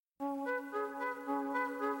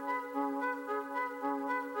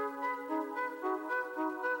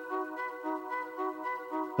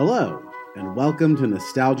Hello, and welcome to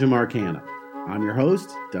Nostalgia Marcana. I'm your host,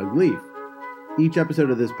 Doug Leaf. Each episode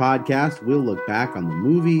of this podcast, we'll look back on the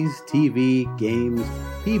movies, TV, games,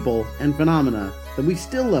 people, and phenomena that we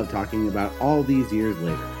still love talking about all these years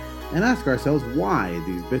later, and ask ourselves why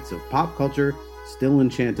these bits of pop culture still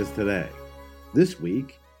enchant us today. This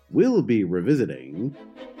week, we'll be revisiting...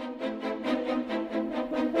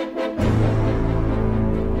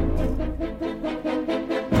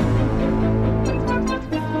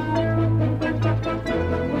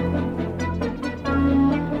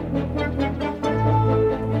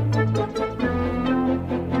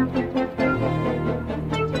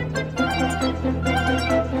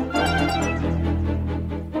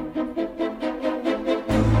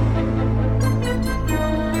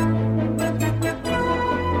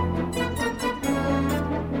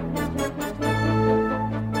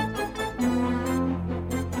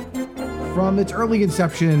 From its early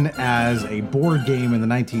inception as a board game in the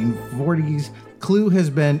 1940s, Clue has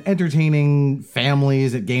been entertaining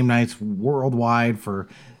families at game nights worldwide for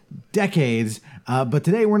decades. But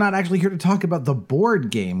today we're not actually here to talk about the board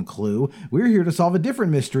game Clue. We're here to solve a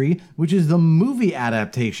different mystery, which is the movie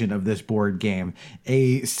adaptation of this board game.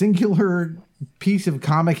 A singular piece of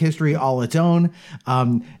comic history all its own,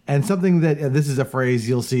 and something that, this is a phrase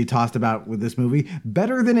you'll see tossed about with this movie,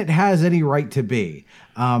 better than it has any right to be.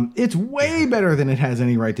 It's way better than it has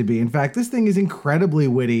any right to be. In fact, this thing is incredibly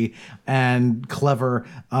witty and clever.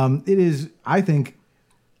 It is, I think,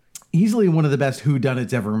 easily one of the best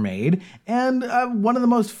whodunits ever made, and one of the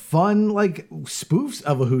most fun, spoofs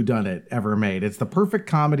of a whodunit ever made. It's the perfect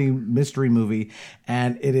comedy mystery movie,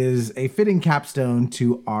 and it is a fitting capstone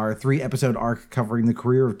to our 3-episode arc covering the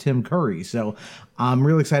career of Tim Curry. So I'm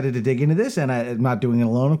really excited to dig into this, and I'm not doing it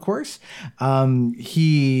alone, of course.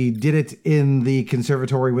 He did it in the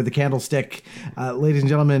conservatory with the candlestick. Ladies and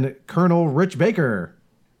gentlemen, Colonel Rich Baker.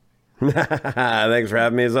 Thanks for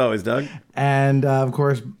having me as always, Doug. And of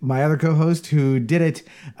course, my other co-host who did it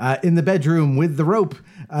in the bedroom with the rope.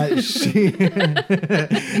 My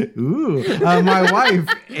wife,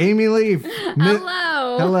 Amy Leaf.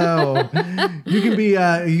 Hello. You can be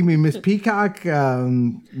Miss Peacock.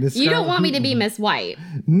 Miss. You don't want me to be Miss White.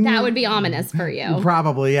 That would be ominous for you.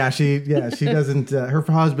 Probably, yeah. She doesn't. Her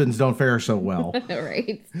husbands don't fare so well.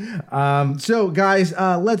 Right. So, guys,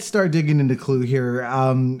 let's start digging into Clue here.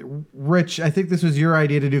 Rich, I think this was your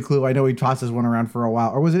idea to do Clue. I know we tossed this one around for a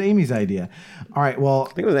while. Or was it Amy's idea? All right, well...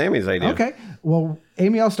 I think it was Amy's idea. Okay. Well,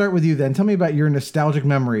 Amy, I'll start with you then. Tell me about your nostalgic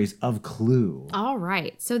memories of Clue. All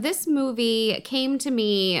right. So this movie came to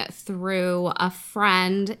me through a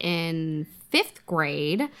friend in 5th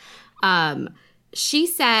grade. She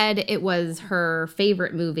said it was her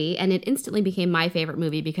favorite movie, and it instantly became my favorite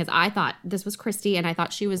movie because I thought this was Christy, and I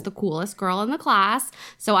thought she was the coolest girl in the class,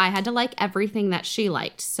 so I had to like everything that she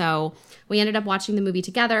liked. So we ended up watching the movie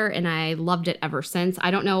together, and I loved it ever since.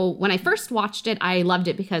 I don't know, when I first watched it, I loved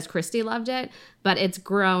it because Christy loved it, but it's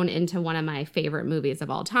grown into one of my favorite movies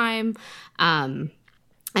of all time.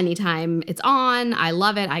 Anytime it's on, I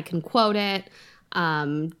love it. I can quote it.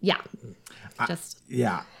 Yeah.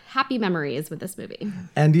 Happy memories with this movie.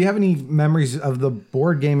 And do you have any memories of the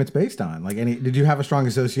board game it's based on? Did you have a strong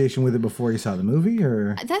association with it before you saw the movie,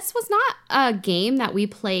 or? This was not a game that we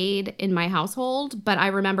played in my household, but I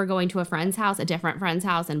remember going to a different friend's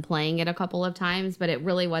house, and playing it a couple of times, but it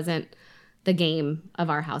really wasn't the game of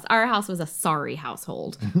our house. Our house was a sorry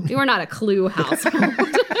household. We were not a Clue household.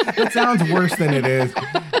 It sounds worse than it is.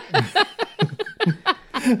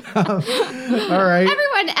 All right.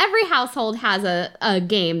 Every household has a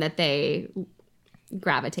game that they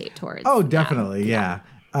gravitate towards. Oh, definitely, yeah.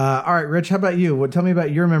 All right, Rich, how about you? Tell me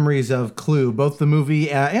about your memories of Clue, both the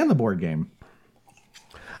movie and the board game.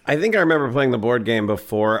 I think I remember playing the board game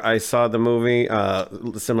before I saw the movie,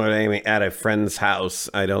 similar to Amy, at a friend's house.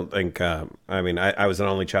 I don't think, I was an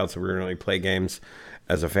only child, so we didn't really play games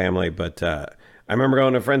as a family, but I remember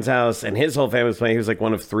going to a friend's house, and his whole family was playing. He was like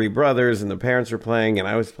one of 3 brothers, and the parents were playing, and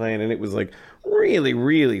I was playing, and it was like really,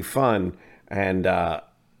 really fun. And I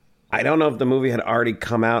don't know if the movie had already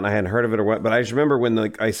come out and I hadn't heard of it or what, but I just remember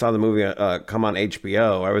when I saw the movie come on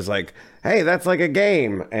HBO, I was like, hey, that's like a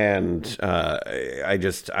game. And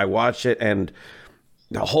I watched it, and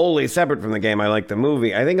wholly separate from the game, I like the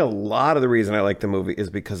movie. I think a lot of the reason I like the movie is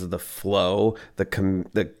because of the flow. The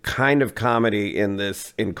kind of comedy in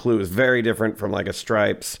this in Clue is very different from like a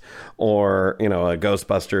Stripes or, a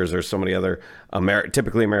Ghostbusters or so many other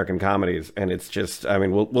typically American comedies. And it's just,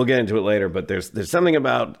 we'll get into it later, but there's something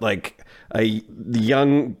about like the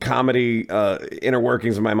young comedy inner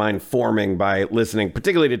workings of my mind forming by listening,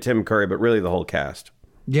 particularly to Tim Curry, but really the whole cast.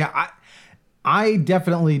 Yeah, I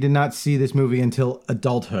definitely did not see this movie until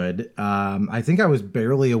adulthood. I think I was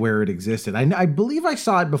barely aware it existed. I believe I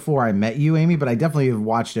saw it before I met you, Amy, but I definitely have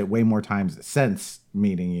watched it way more times since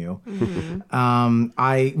meeting you.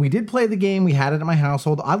 We did play the game. We had it at my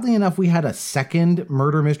household. Oddly enough, we had a second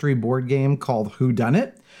murder mystery board game called Who Done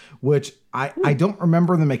It, which I don't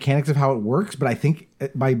remember the mechanics of how it works, but I think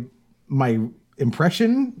by my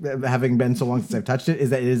impression, having been so long since I've touched it, is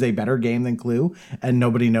that it is a better game than Clue, and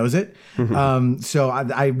nobody knows it. So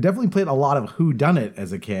I definitely played a lot of Who Done It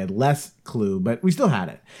as a kid, less Clue, but we still had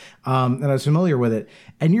it, and I was familiar with it.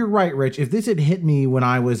 And you're right, Rich. If this had hit me when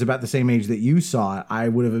I was about the same age that you saw it, I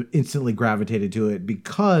would have instantly gravitated to it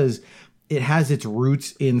because it has its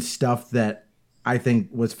roots in stuff that I think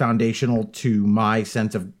was foundational to my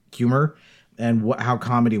sense of humor and how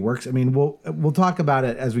comedy works. I mean, we'll talk about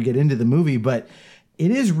it as we get into the movie, but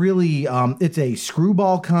it is really it's a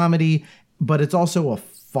screwball comedy, but it's also a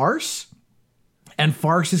farce. And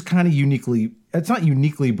farce is kind of it's not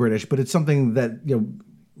uniquely British, but it's something that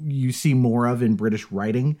you see more of in British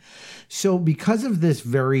writing. So because of this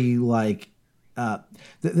very the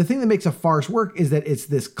thing that makes a farce work is that it's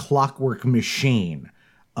this clockwork machine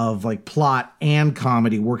of plot and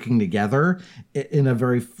comedy working together in a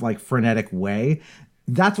very frenetic way.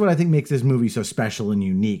 That's what I think makes this movie so special and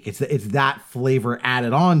unique. It's that flavor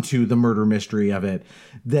added on to the murder mystery of it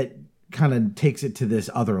that kind of takes it to this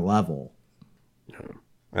other level.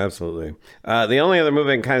 Absolutely. The only other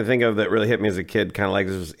movie I can kind of think of that really hit me as a kid, kind of like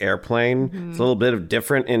this, was Airplane. It's a little bit of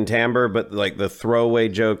different in timbre, but the throwaway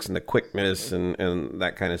jokes and the quickness and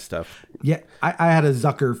that kind of stuff. Yeah, I had a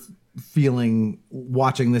Zucker feeling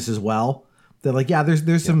watching this as well. That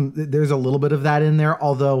there's a little bit of that in there.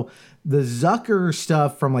 Although the Zucker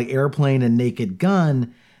stuff from Airplane and Naked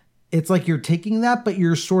Gun, it's like you're taking that, but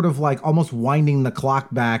you're sort of almost winding the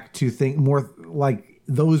clock back to think more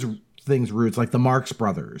those things roots, like the Marx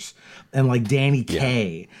Brothers and Danny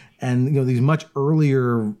Kaye and these much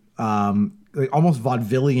earlier almost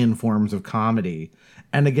vaudevillian forms of comedy.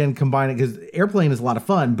 And again, combining, because Airplane is a lot of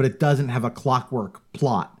fun, but it doesn't have a clockwork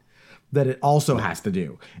plot that it also has to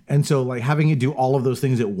do. And so having it do all of those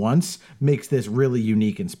things at once makes this really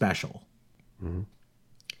unique and special.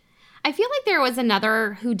 I feel like there was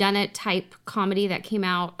another whodunit type comedy that came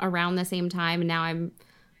out around the same time, and now I'm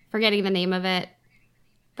forgetting the name of it.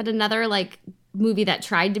 But another movie that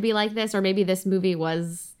tried to be like this, or maybe this movie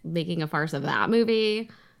was making a farce of that movie.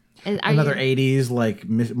 Another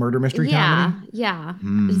 80s murder mystery comedy? Yeah.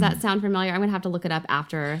 Does that sound familiar? I'm going to have to look it up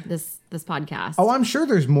after this podcast. Oh, I'm sure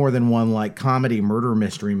there's more than one comedy murder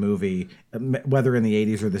mystery movie, whether in the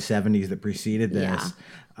 80s or the 70s that preceded this.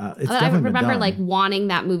 It's I definitely remember been done. wanting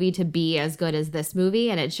that movie to be as good as this movie,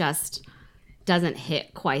 and it just doesn't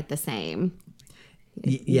hit quite the same.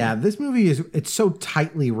 Yeah, this movie it's so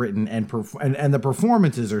tightly written and the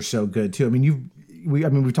performances are so good too. I mean,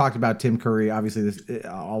 we've talked about Tim Curry obviously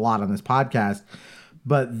a lot on this podcast,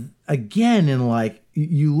 but again,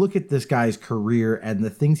 you look at this guy's career and the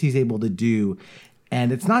things he's able to do,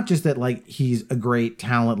 and it's not just that he's a great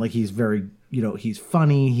talent, he's very he's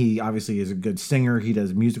funny. He obviously is a good singer. He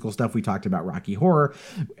does musical stuff. We talked about Rocky Horror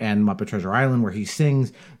and Muppet Treasure Island where he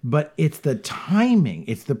sings, but it's the timing.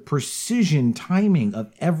 It's the precision timing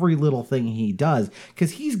of every little thing he does,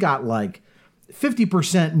 because he's got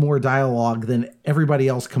 50% more dialogue than everybody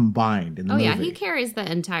else combined in the movie. Yeah, he carries the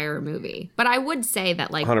entire movie. But I would say that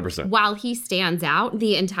 100%. While he stands out,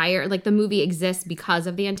 the entire the movie exists because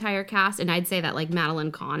of the entire cast, and I'd say that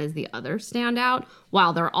Madeline Kahn is the other standout.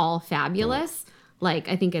 While they're all fabulous,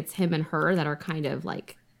 I think it's him and her that are kind of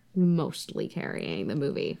mostly carrying the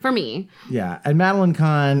movie for me. Yeah, and Madeline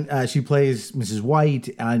Kahn, she plays Mrs. White,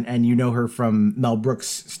 and you know her from Mel Brooks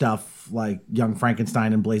stuff like Young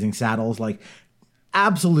Frankenstein and Blazing Saddles,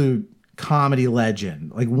 absolute comedy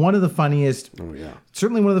legend, one of the funniest. Oh yeah,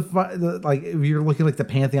 certainly one of the if you're looking the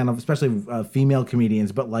pantheon of especially female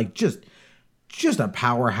comedians, but just a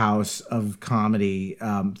powerhouse of comedy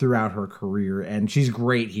throughout her career, and she's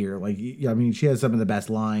great here. She has some of the best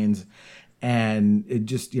lines, and it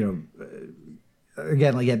just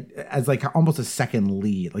again as almost a second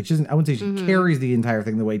lead. She doesn't, I wouldn't say she carries the entire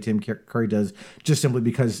thing the way Tim Curry does, just simply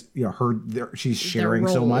because she's sharing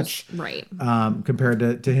so much, right?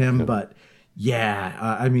 Compared to him, but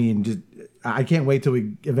yeah, I can't wait till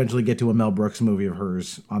we eventually get to a Mel Brooks movie of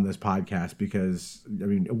hers on this podcast, because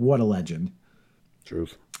what a legend.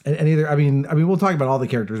 Truth. And either we'll talk about all the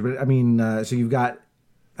characters, but so you've got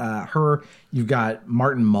her, you've got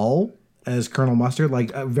Martin Mull as Colonel Mustard,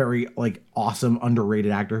 a very awesome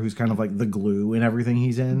underrated actor who's kind of the glue in everything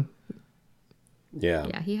he's in. Yeah.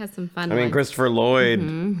 Yeah, he has some fun ones. Christopher Lloyd.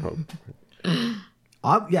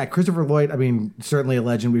 Yeah, Christopher Lloyd, I mean, certainly a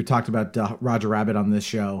legend. We've talked about Roger Rabbit on this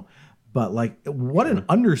show. But like, what an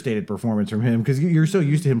understated performance from him, because you're so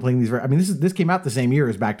used to him playing these. I mean, this came out the same year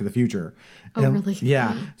as Back to the Future. Oh, really?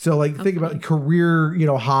 Yeah. So like, think about career,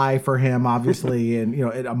 high for him, obviously, and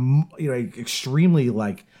extremely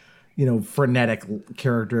like, frenetic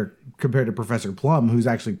character compared to Professor Plum, who's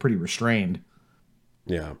actually pretty restrained.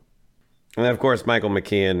 Yeah. And then, of course, Michael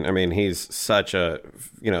McKean, I mean, he's such a,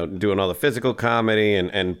 doing all the physical comedy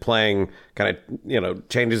and playing kind of,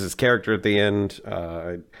 changes his character at the end.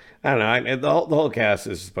 I don't know. The whole cast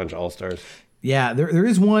is just a bunch of all-stars. Yeah, there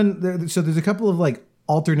is one. So there's a couple of like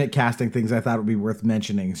alternate casting things I thought would be worth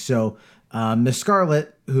mentioning. So Miss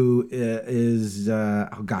Scarlet, who is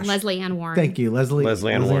Leslie Ann Warren. Thank you,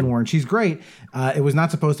 Leslie Ann Warren. She's great. It was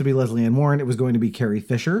not supposed to be Leslie Ann Warren. It was going to be Carrie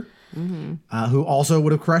Fisher, who also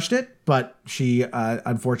would have crushed it, but she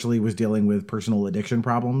unfortunately was dealing with personal addiction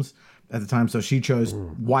problems at the time, so she chose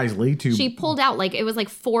wisely to. She pulled out it was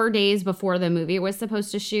 4 days before the movie was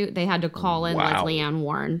supposed to shoot. They had to call in Leslie Ann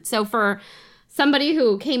Warren. So for somebody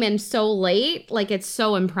who came in so late, it's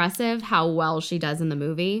so impressive how well she does in the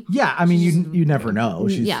movie. Yeah, I mean, you never know.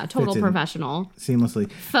 She's total professional.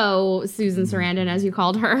 Seamlessly. Faux Susan Sarandon, as you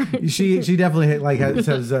called her. She definitely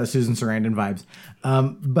has Susan Sarandon vibes.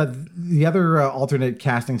 But the other alternate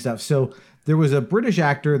casting stuff. So there was a British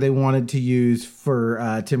actor they wanted to use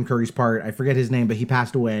for Tim Curry's part. I forget his name, but he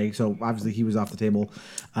passed away, so obviously he was off the table.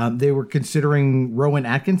 They were considering Rowan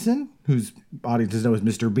Atkinson, whose audiences know as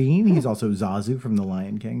Mr. Bean. He's also Zazu from The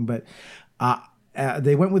Lion King. But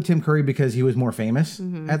they went with Tim Curry because he was more famous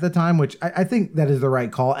at the time, which I think that is the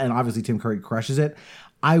right call, and obviously Tim Curry crushes it.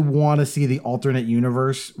 I want to see the alternate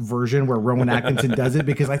universe version where Rowan Atkinson does it,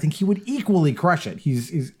 because I think he would equally crush it.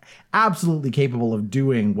 He's absolutely capable of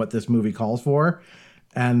doing what this movie calls for.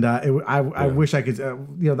 And I wish I could,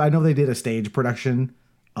 I know they did a stage production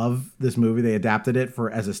of this movie. They adapted it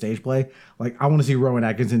as a stage play. I want to see Rowan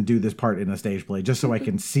Atkinson do this part in a stage play just so I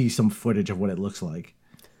can see some footage of what it looks like.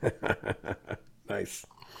 Nice.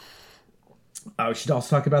 We should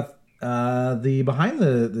also talk about the behind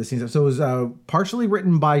the scenes. So it was partially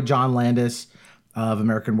written by John Landis of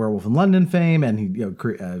American Werewolf in London fame, and he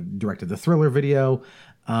directed the Thriller video.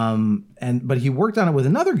 But he worked on it with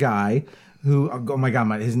another guy who, oh my God,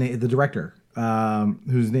 the director,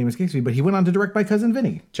 whose name escapes me, but he went on to direct My Cousin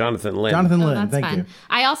Vinny. Jonathan Lynn. That's thank fun. you.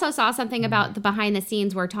 I also saw something about the behind the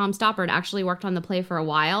scenes where Tom Stoppard actually worked on the play for a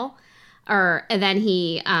while. And then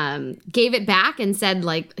he gave it back and said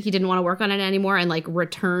he didn't want to work on it anymore, and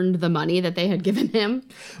returned the money that they had given him.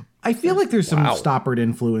 I feel like there's some Stoppard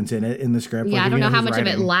influence in it in the script. Yeah, I don't know how much of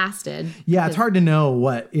it lasted. Yeah, it's hard to know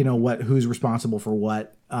who's responsible for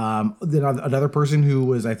what. Then another person who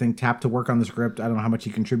was, I think, tapped to work on the script, I don't know how much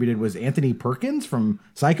he contributed, was Anthony Perkins from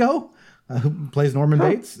Psycho, who plays Norman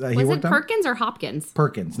Bates. Was it Perkins or Hopkins?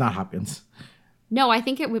 Perkins, not Hopkins. No, I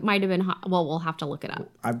think it might have been. Well, we'll have to look it up.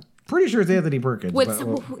 I'm pretty sure it's Anthony Perkins.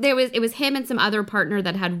 It was him and some other partner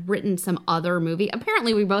that had written some other movie.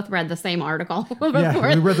 Apparently, we both read the same article we read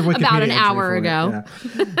the Wikipedia about an hour ago.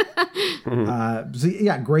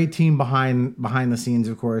 Great team behind the scenes,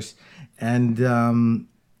 of course, and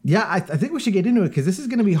I think we should get into it, because this is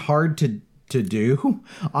going to be hard to do,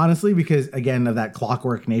 honestly, because again of that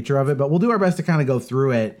clockwork nature of it. But we'll do our best to kind of go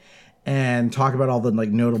through it and talk about all the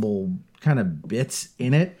notable kind of bits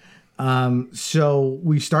in it. So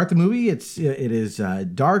we start the movie. It is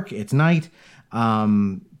dark. It's night.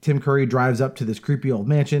 Tim Curry drives up to this creepy old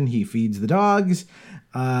mansion. He feeds the dogs,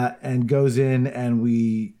 and goes in, and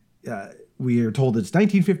we are told it's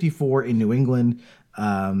 1954 in New England.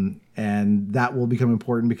 And that will become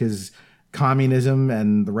important because communism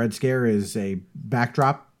and the Red Scare is a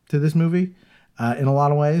backdrop to this movie, in a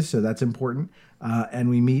lot of ways. So that's important. And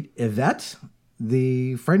we meet Yvette,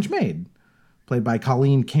 the French maid, played by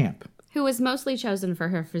Colleen Camp. Who was mostly chosen for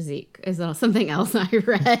her physique, is something else I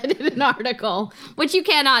read in an article, which you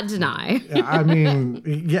cannot deny. I mean,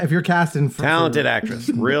 if you're casting for... Talented actress.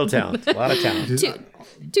 Real talent. A lot of talent.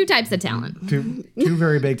 Two types of talent. Two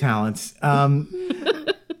very big talents.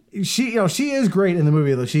 She is great in the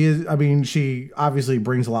movie, though. She obviously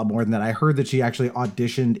brings a lot more than that. I heard that she actually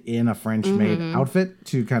auditioned in a French maid outfit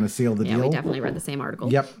to kind of seal the deal. Yeah, we definitely read the same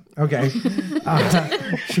article. Yep. Okay.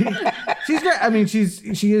 She's great. I mean,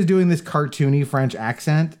 she is doing this cartoony French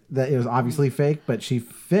accent that is obviously fake, but she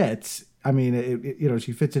fits. I mean,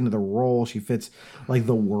 she fits into the role. She fits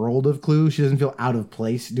the world of Clue. She doesn't feel out of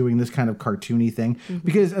place doing this kind of cartoony thing,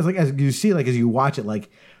 because as you see, as you watch it,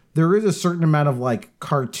 there is a certain amount of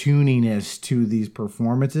cartooniness to these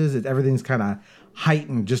performances. Everything's kind of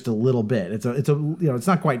heightened just a little bit. It's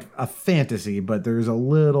not quite a fantasy, but there's a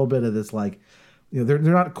little bit of this they're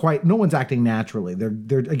not quite. No one's acting naturally.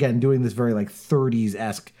 They're again doing this very like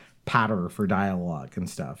 30s-esque patter for dialogue and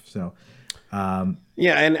stuff. So.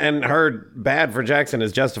 Yeah, and her bad for Jackson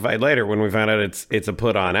is justified later when we find out it's a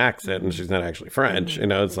put on accent and she's not actually French. You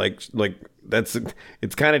know, it's like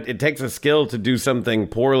it takes a skill to do something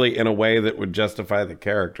poorly in a way that would justify the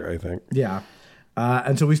character, I think. Yeah.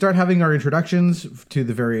 And so we start having our introductions to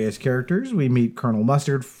the various characters. We meet Colonel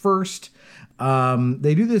Mustard first.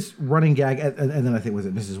 They do this running gag, and then I think was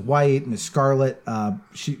it Mrs. White, Miss Scarlet.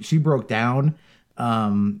 She broke down.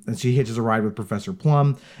 And she hitches a ride with Professor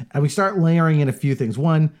Plum, and we start layering in a few things.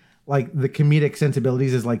 One, like the comedic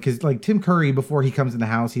sensibilities is like, cause like Tim Curry, before he comes in the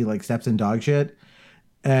house, he like steps in dog shit,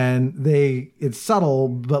 and it's subtle,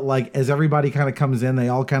 but like as everybody kind of comes in, they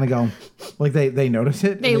all kind of go, like they notice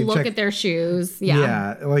it. They look at their shoes. Yeah.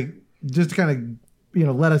 Yeah. Like just to kind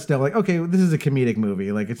of, let us know like, okay, this is a comedic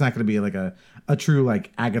movie. Like it's not going to be like a true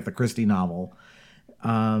like Agatha Christie novel.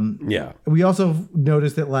 Yeah. We also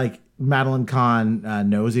noticed that like Madeline Kahn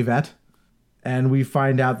knows Yvette, and we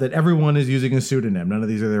find out that everyone is using a pseudonym. None of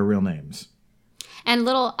these are their real names. And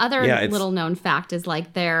little known fact is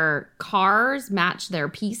like their cars match their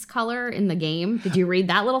piece color in the game. Did you read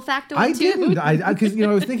that little factoid I too? didn't. Because I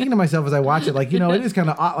was thinking to myself as I watched it, like it is kind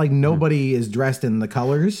of odd. Like nobody is dressed in the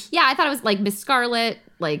colors. Yeah, I thought it was like Miss Scarlet,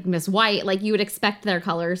 like Miss White. Like you would expect their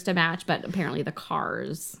colors to match, but apparently the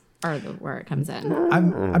cars are where it comes in.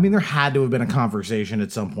 I mean, there had to have been a conversation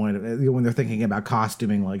at some point when they're thinking about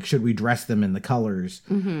costuming, like should we dress them in the colors?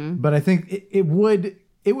 Mm-hmm. But I think it would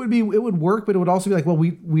work, but it would also be like, well,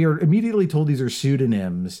 we are immediately told these are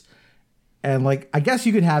pseudonyms, and like I guess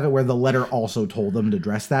you could have it where the letter also told them to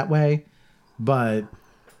dress that way, but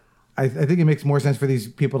I think it makes more sense for these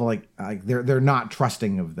people to like they're not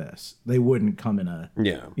trusting of this. They wouldn't come in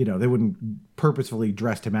they wouldn't purposefully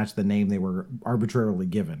dress to match the name they were arbitrarily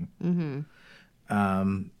given. Mm-hmm.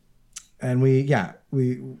 And we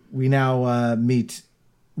now meet.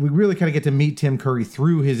 We really kind of get to meet Tim Curry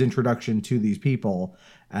through his introduction to these people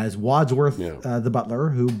as Wadsworth, the butler,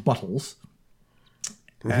 who buttles,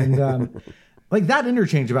 and like that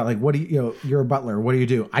interchange about like what do you're a butler. What do you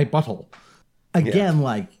do? I buttle. Again,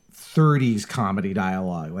 like 30s comedy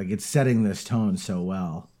dialogue. Like it's setting this tone so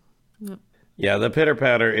well. Yeah, the pitter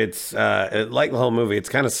patter. It's like the whole movie. It's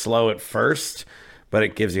kind of slow at first, but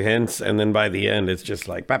it gives you hints, and then by the end, it's just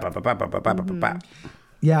like bap, bap, bap, bap, bap, bap, bap.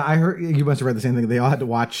 Yeah, I heard you must have read the same thing. They all had to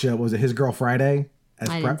watch. What was it His Girl Friday? I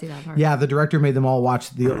didn't see that part. Yeah, the director made them all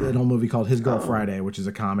watch an old movie called His Girl Friday, which is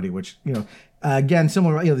a comedy. Which again,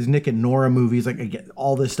 similar. These Nick and Nora movies, like again,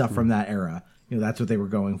 all this stuff from that era. That's what they were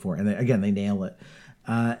going for, and they nail it.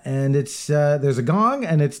 And it's there's a gong,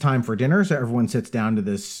 and it's time for dinner. So everyone sits down to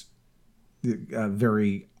this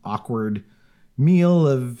very awkward meal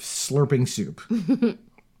of slurping soup.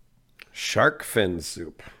 Shark fin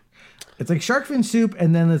soup. It's like shark fin soup,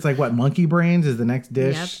 and then it's like monkey brains is the next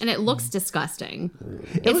dish. Yep, and it looks disgusting.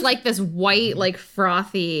 It's like this white, like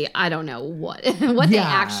frothy. I don't know what they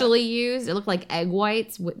actually used. It looked like egg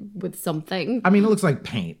whites with something. I mean, it looks like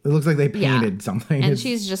paint. It looks like they painted something. And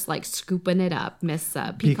she's just like scooping it up, Miss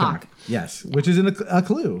Peacock. Yes, which is a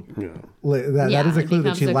clue. Yeah, that is a clue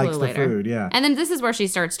that she likes the food. Yeah, and then this is where she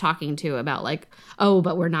starts talking to about like, oh,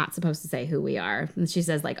 but we're not supposed to say who we are. And she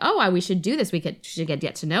says like, oh, we should do this. We should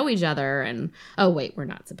get to know each other. And oh wait, we're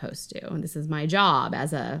not supposed to. And this is my job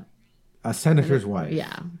as a senator's wife.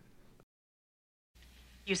 Yeah.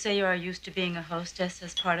 You say you are used to being a hostess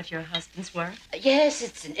as part of your husband's work? Yes,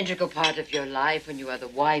 it's an integral part of your life when you are the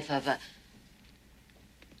wife of a...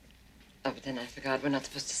 Oh, but then I forgot. We're not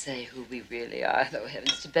supposed to say who we really are. Though,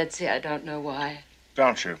 heavens to Betsy, I don't know why.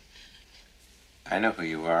 Don't you? I know who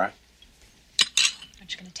you are.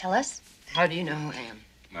 Aren't you going to tell us? How do you know who I am?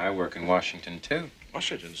 I work in Washington, too.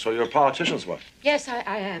 Washington? So you're a politician's wife? Yes,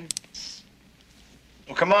 I am.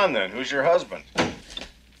 Well, come on, then. Who's your husband?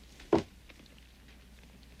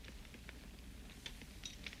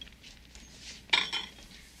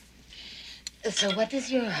 So what does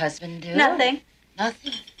your husband do? Nothing.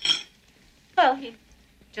 Nothing? Well, he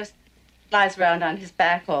just lies around on his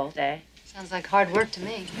back all day. Sounds like hard work to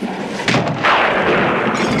me.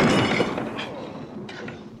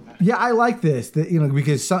 Yeah, I like this.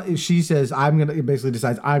 Because she says it basically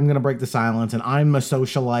decides I'm gonna break the silence, and I'm a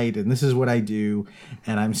socialite, and this is what I do,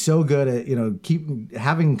 and I'm so good at keep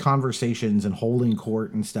having conversations and holding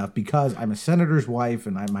court and stuff because I'm a senator's wife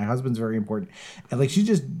and my husband's very important, and like she's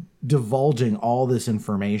just divulging all this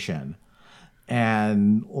information,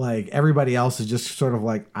 and like everybody else is just sort of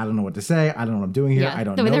like I don't know what to say, I don't know what I'm doing here, I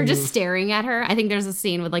don't know. They're just staring at her. I think there's a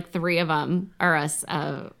scene with like three of them, or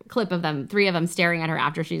a clip of them, 3 of them staring at her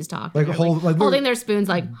after she's talking. Like, They're, holding their spoons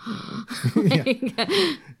like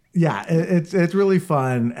Yeah, it's really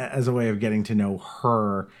fun as a way of getting to know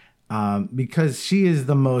her, because she is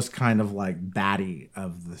the most kind of like baddie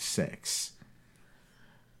of the 6.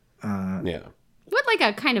 Yeah. With like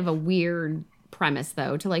a kind of a weird premise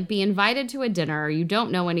though, to like be invited to a dinner, you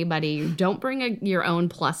don't know anybody, you don't bring your own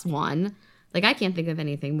 +1. Like, I can't think of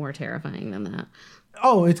anything more terrifying than that.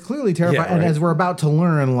 Oh, it's clearly terrifying. Yeah, And right. as we're about to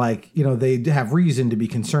learn, like, you know, they have reason to be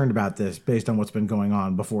concerned about this based on what's been going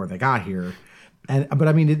on before they got here. But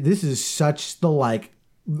I mean, this is such the like,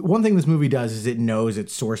 one thing this movie does is it knows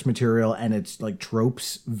its source material and its like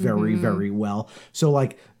tropes very, very well. So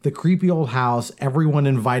like the creepy old house, everyone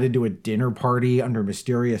invited to a dinner party under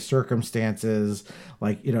mysterious circumstances,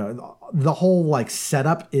 like, you know, the whole like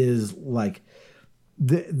setup is like,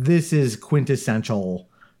 this is quintessential,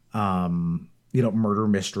 you know, murder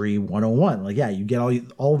mystery 101. Like, yeah, you get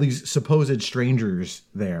all these supposed strangers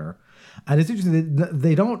there. And it's interesting that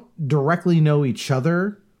they don't directly know each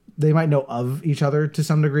other. They might know of each other to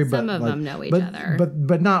some degree, but Some of them know each other.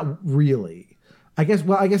 But not really. I guess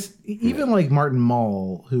even like Martin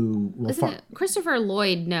Mull, who Christopher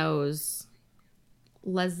Lloyd knows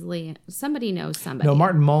Leslie. Somebody knows somebody. No,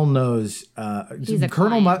 Martin Mull knows. He's a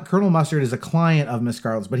Colonel Mustard is a client of Miss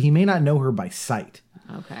Scarlet's, but he may not know her by sight.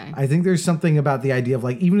 Okay. I think there's something about the idea of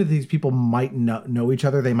like, even if these people might not know each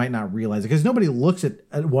other, they might not realize it, because nobody looks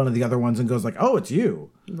at one of the other ones and goes like, "Oh, it's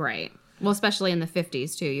you." Right. Well, especially in the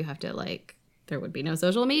 50s too, you have to like, there would be no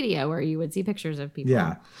social media where you would see pictures of people.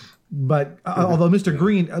 Yeah. But although Mr.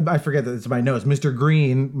 Green, I forget that it's my notes, Mr.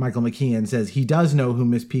 Green, Michael McKean, says he does know who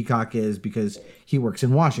Miss Peacock is because he works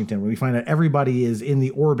in Washington, where we find out everybody is in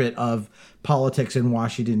the orbit of politics in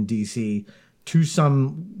Washington, D.C. to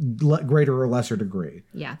some greater or lesser degree.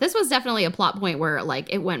 Yeah. This was definitely a plot point where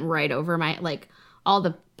like it went right over my, like all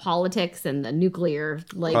the politics and the nuclear,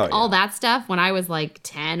 like all that stuff when I was like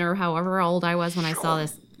 10 or however old I was when I saw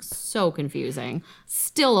this. So confusing.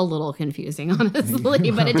 Still a little confusing,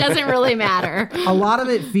 honestly, but it doesn't really matter. A lot of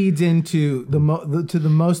it feeds into the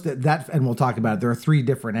most that, and we'll talk about it. There are 3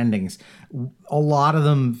 different endings. A lot of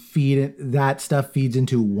them that stuff feeds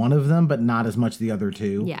into one of them, but not as much the other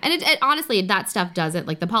 2. Yeah, and it honestly, that stuff doesn't,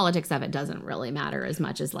 like the politics of it doesn't really matter as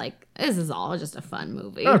much as like, this is all just a fun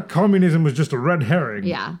movie. Communism was just a red herring.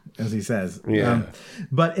 Yeah. As he says. Yeah.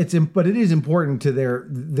 But it is important to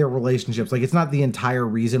their relationships. Like, it's not the entire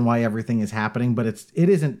reason why everything is happening, but it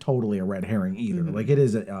isn't totally a red herring either. Like, it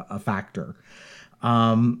is a factor.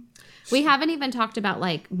 We haven't even talked about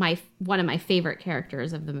like one of my favorite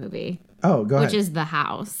characters of the movie. Oh, go ahead. Which is the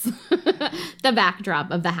house. The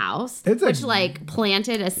backdrop of the house. Which like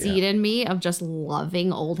planted a seed in me of just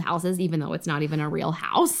loving old houses, even though it's not even a real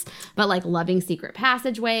house. But like loving secret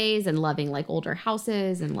passageways and loving like older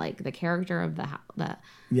houses and like the character of the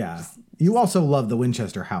Yeah. You also love the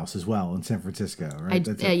Winchester House as well in San Francisco, right?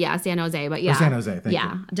 Yeah, San Jose. But yeah. San Jose, thank you.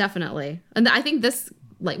 Yeah, definitely. And I think this,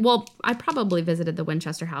 like, well, I probably visited the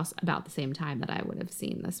Winchester House about the same time that I would have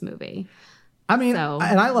seen this movie. I mean,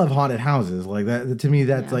 and I love haunted houses. Like that, to me,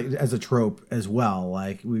 that's like as a trope as well.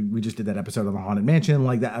 Like we just did that episode on the Haunted Mansion.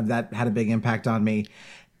 Like that had a big impact on me.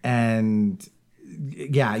 And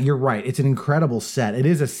yeah, you're right. It's an incredible set. It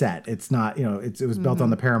is a set. It's not, it was built on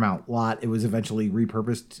the Paramount lot. It was eventually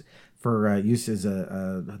repurposed for use as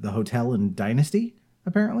the hotel in Dynasty,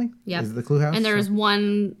 apparently. Yeah. Is the Clue House. And there's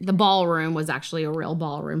the ballroom was actually a real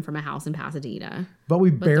ballroom from a house in Pasadena. But we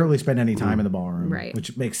barely spent any time in the ballroom. Right.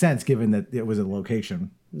 Which makes sense given that it was a location.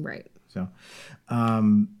 Right. So,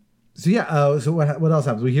 so what else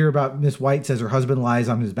happens? We hear about Miss White says her husband lies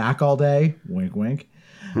on his back all day. Wink, wink.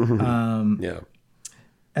 Yeah.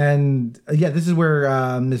 And this is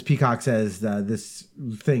where Miss Peacock says this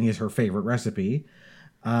thing is her favorite recipe.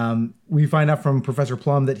 We find out from Professor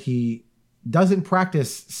Plum that he doesn't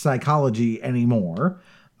practice psychology anymore.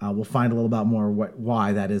 We'll find a little bit more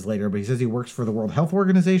why that is later. But he says he works for the World Health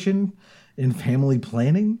Organization in family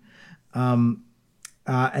planning. And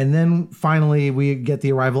then finally we get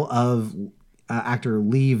the arrival of actor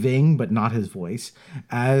Lee Ving, but not his voice,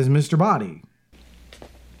 as Mr. Body.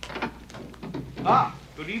 Ah,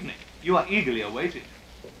 good evening. You are eagerly awaited.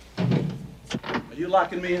 Are you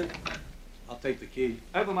locking me in? I'll take the key.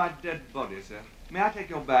 Over my dead body, sir. May I take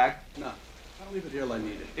your bag? No. I'll leave it here till I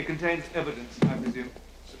need it. It contains evidence, I presume.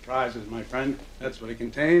 Surprises, my friend. That's what it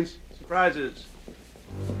contains. Surprises.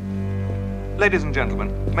 Ladies and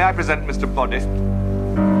gentlemen, may I present Mr. Body?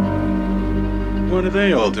 What are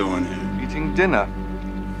they all doing here? Eating dinner.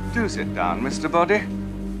 Do sit down, Mr. Body.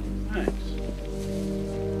 Thanks.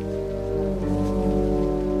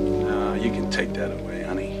 You can take that away,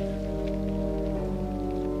 honey.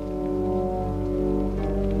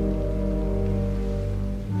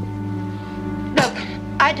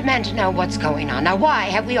 I demand to know what's going on. Now, why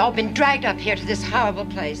have we all been dragged up here to this horrible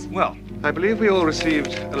place? Well, I believe we all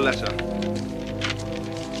received a letter.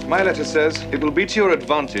 My letter says it will be to your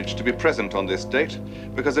advantage to be present on this date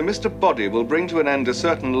because a Mr. Body will bring to an end a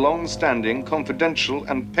certain long-standing, confidential,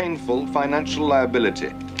 and painful financial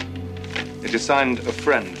liability. It is signed a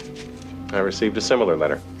friend. I received a similar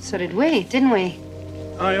letter. So did we, didn't we?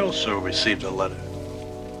 I also received a letter.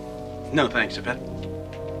 No thanks, Yvette.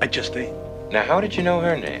 I just ate. Now, how did you know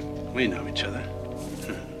her name? We know each other.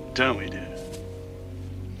 Don't we, dear?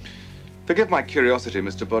 Forgive my curiosity,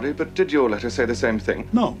 Mr. Body, but did your letter say the same thing?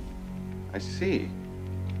 No. I see.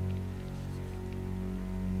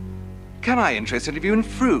 Can I interest any of you in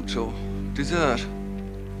fruit or dessert?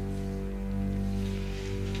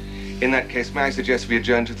 In that case, may I suggest we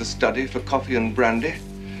adjourn to the study for coffee and brandy?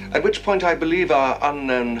 At which point I believe our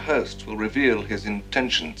unknown host will reveal his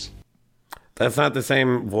intentions. That's not the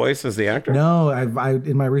same voice as the actor? No, I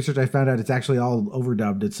in my research I found out it's actually all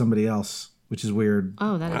overdubbed. It's somebody else, which is weird.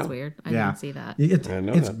 Oh, that is weird. I didn't see that.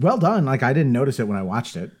 It's well done. Like, I didn't notice it when I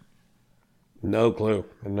watched it. No clue.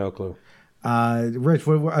 No clue. Rich,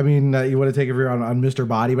 you want to take it on Mr.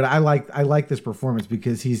 Body, but I like this performance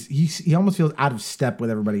because he almost feels out of step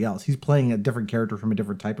with everybody else. He's playing a different character from a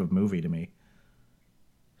different type of movie to me.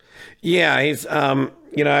 Yeah, he's I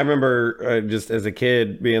remember just as a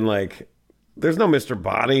kid being like, there's no Mr.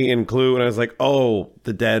 Body in Clue, and I was like, oh,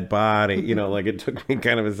 the dead body. Like, it took me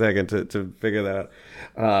kind of a second to figure that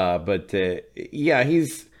out. But yeah,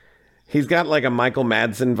 he's got like a Michael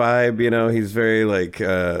Madsen vibe. He's very like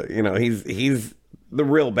he's the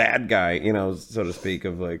real bad guy, so to speak,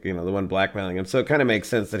 of like, the one blackmailing him. So it kind of makes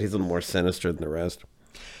sense that he's a little more sinister than the rest.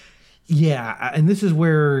 Yeah, and this is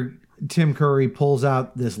where Tim Curry pulls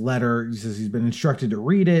out this letter. He says he's been instructed to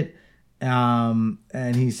read it.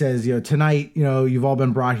 And he says, tonight, you've all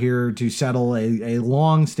been brought here to settle a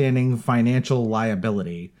long-standing financial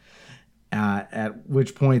liability. At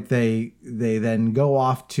which point they then go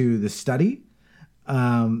off to the study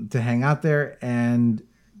to hang out there. And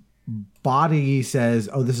Body says,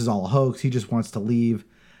 oh, this is all a hoax. He just wants to leave.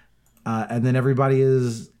 And then everybody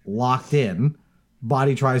is locked in.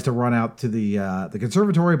 Body tries to run out to the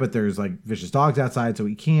conservatory, but there's like vicious dogs outside, so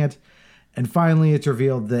he can't. And finally, it's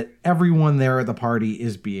revealed that everyone there at the party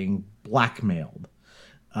is being blackmailed.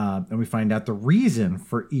 And we find out the reason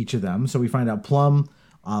for each of them. So we find out Plum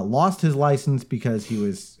lost his license because he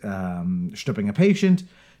was stripping a patient.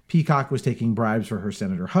 Peacock was taking bribes for her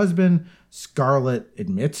senator husband. Scarlet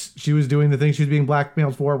admits she was doing the thing she was being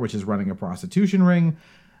blackmailed for, which is running a prostitution ring.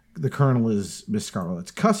 The Colonel is Miss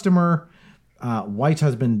Scarlet's customer. White's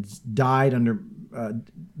husband died under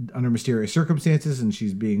mysterious circumstances, and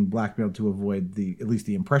she's being blackmailed to avoid at least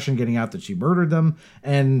the impression getting out that she murdered them.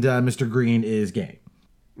 And Mr. Green is gay.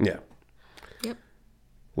 Yeah. Yep.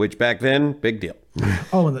 Which back then, big deal.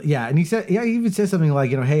 Oh, and he said, he even says something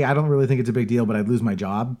like, hey, I don't really think it's a big deal, but I'd lose my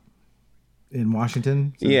job in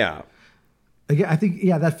Washington. So, yeah. Again, I think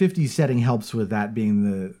that 50s setting helps with that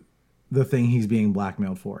being the thing he's being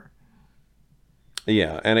blackmailed for.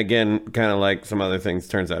 Yeah, and again, kind of like some other things,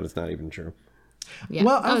 turns out it's not even true. Yeah,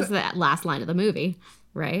 well, that was the last line of the movie,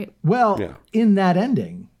 right? Well, yeah. In that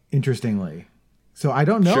ending, interestingly. So I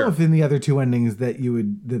don't know if in the other two endings that you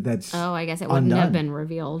would that's. Oh, I guess it wouldn't have been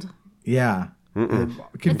revealed. Yeah, I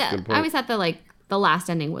always thought that the last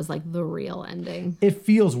ending was like the real ending. It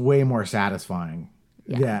feels way more satisfying.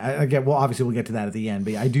 Yeah. Again, well, obviously we'll get to that at the end,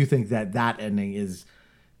 but I do think that ending is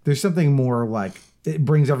there's something more like it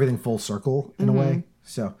brings everything full circle in a way.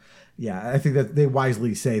 So. Yeah, I think that they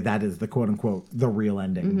wisely say that is the quote unquote the real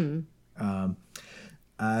ending. So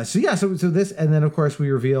this, and then of course we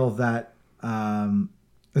reveal that.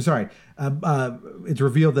 It's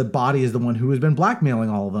revealed that Body is the one who has been blackmailing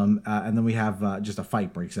all of them, and then we have just a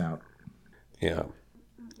fight breaks out. Yeah,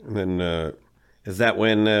 and then is that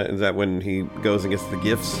when he goes and gets the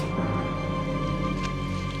gifts?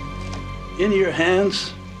 In your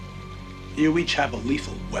hands, you each have a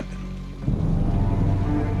lethal weapon.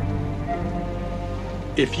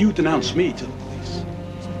 If you denounce me to the police,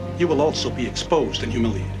 you will also be exposed and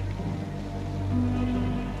humiliated.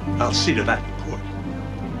 I'll see to that in court.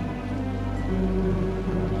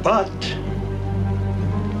 But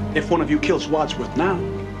if one of you kills Wadsworth now,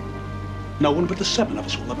 no one but the seven of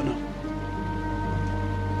us will ever know.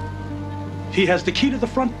 He has the key to the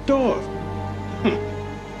front door,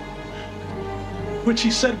 which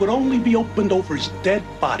he said would only be opened over his dead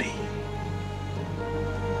body.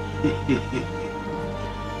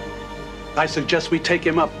 I suggest we take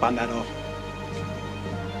him up on that offer.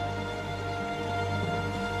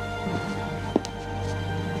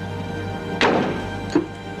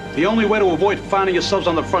 The only way to avoid finding yourselves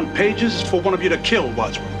on the front pages is for one of you to kill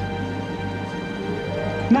Wadsworth.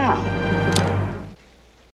 Now.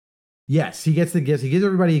 Yes, he gets the gifts. He gives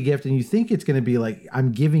everybody a gift, and you think it's going to be like,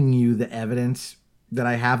 I'm giving you the evidence that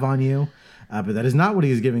I have on you. But that is not what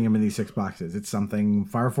he's giving him in these 6 boxes. It's something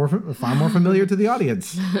far more familiar to the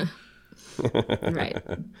audience. Right.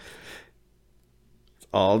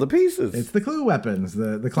 All the pieces. It's the Clue weapons,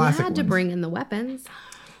 the classic You had to ones. bring in the weapons.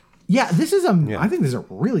 Yeah, this is I think this is a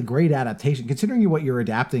really great adaptation, considering what you're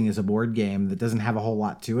adapting is a board game that doesn't have a whole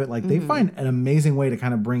lot to it. Like, they find an amazing way to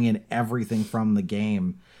kind of bring in everything from the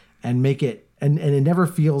game and make it, and it never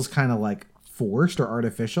feels kind of like forced or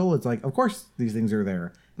artificial. It's like, of course these things are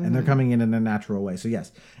there, and they're coming in a natural way. So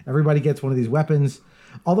yes, everybody gets one of these weapons.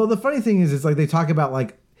 Although the funny thing is, it's like they talk about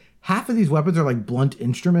like half of these weapons are like blunt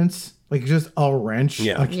instruments, like just a wrench,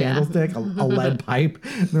 a candlestick, a lead pipe.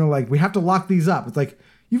 And they're like, we have to lock these up. It's like,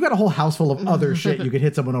 you've got a whole house full of other shit you could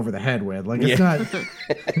hit someone over the head with. Like, it's not,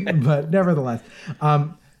 but nevertheless.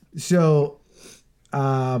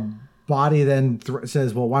 Body then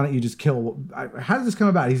says, well, why don't you just kill, how does this come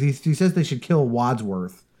about? He says they should kill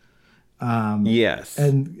Wadsworth. Yes.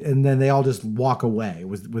 And then they all just walk away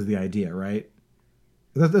was the idea, right?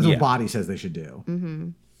 That's what Body says they should do. Mm-hmm.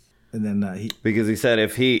 And then because he said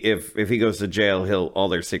if he goes to jail, all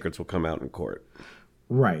their secrets will come out in court.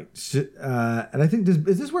 Right. So, and I think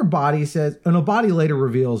is this where Body says? Oh no, Body later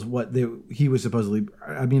reveals what he was supposedly.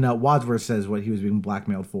 I mean, Wadsworth says what he was being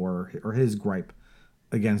blackmailed for, or his gripe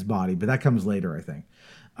against Body, but that comes later, I think.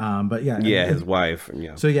 But yeah, his wife.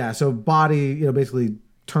 Yeah. So Body, basically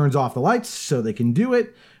turns off the lights so they can do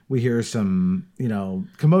it. We hear some,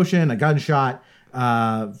 commotion, a gunshot.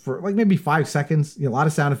 For like maybe 5 seconds, a lot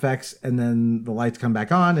of sound effects, and then the lights come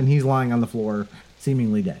back on, and he's lying on the floor,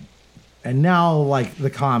 seemingly dead. And now, like,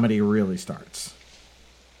 the comedy really starts.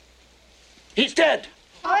 He's dead.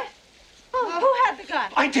 What? Oh, who had the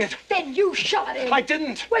gun? I did. Then you shot him. I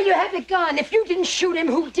didn't. Well, you had the gun. If you didn't shoot him,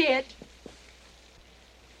 who did?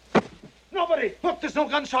 Nobody. Look, there's no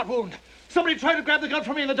gunshot wound. Somebody tried to grab the gun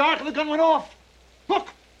from me in the dark, and the gun went off. Look,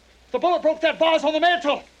 the bullet broke that vase on the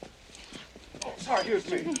mantel. Oh, sorry, here's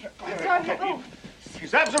me. Sergeant, oh.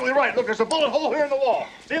 He's absolutely right. Look, there's a bullet hole here in the wall.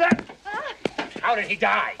 See that? How did he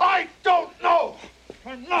die? I don't know.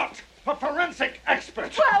 I'm not a forensic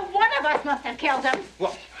expert. Well, one of us must have killed him.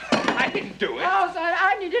 Well, I didn't do it. Oh, son,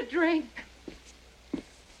 I need a drink.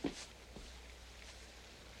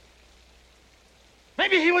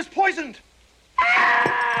 Maybe he was poisoned.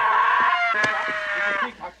 Mrs.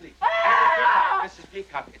 Peacock, please. Mrs.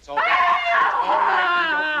 Peacock, it's all right. It's all right.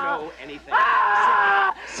 You don't know anything.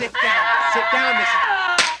 Sit down. Sit down, Mrs.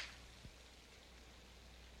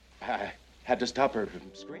 I had to stop her from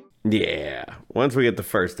screaming. Yeah. Once we get the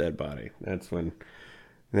first dead body, that's when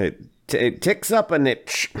it ticks up an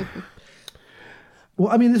itch.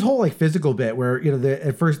 Well, I mean, this whole like physical bit where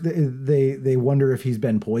at first they wonder if he's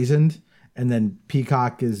been poisoned, and then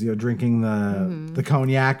Peacock is drinking the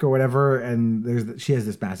cognac or whatever, and she has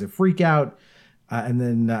this massive freak out, and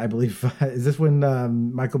then I believe is this when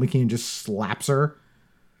Michael McKean just slaps her?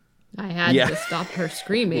 I had to stop her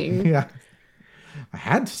screaming. Yeah, I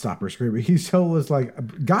had to stop her screaming. He so was like,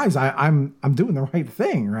 guys, I'm doing the right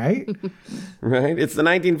thing, right? Right. It's the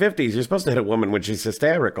 1950s. You're supposed to hit a woman when she's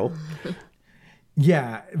hysterical.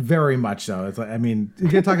 Yeah, very much so. It's like, I mean, you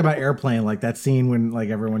can talk about Airplane, like that scene when like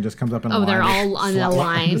everyone just comes up in a line. They're all on a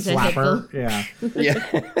line to slap hit her. Yeah.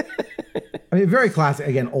 I mean, very classic,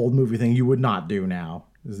 again, old movie thing you would not do now.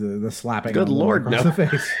 Is the slapping. Good Lord, across the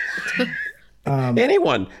face.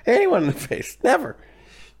 Anyone in the face. Never.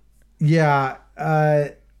 Yeah.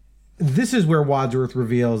 This is where Wadsworth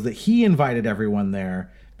reveals that he invited everyone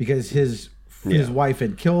there because his wife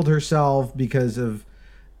had killed herself because of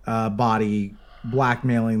Body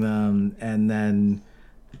blackmailing them, and then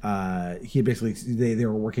he basically they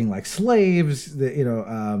were working like slaves.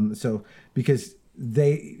 So because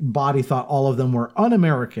Body thought all of them were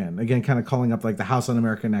un-American. Again, kind of calling up like the House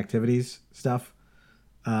Un-American Activities stuff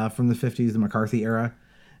from the 50s, the McCarthy era.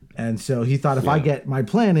 And so he thought, my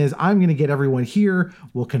plan is I'm going to get everyone here,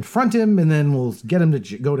 we'll confront him, and then we'll get him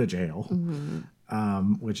to go to jail,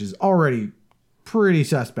 which is already pretty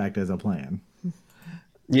suspect as a plan.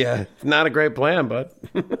 Yeah, not a great plan, but.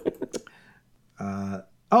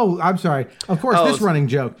 I'm sorry. Of course, this running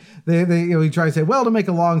joke. He tries to say, well, to make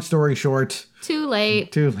a long story short. Too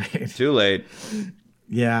late. Too late.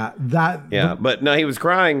 Yeah, but no, he was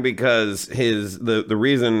crying because the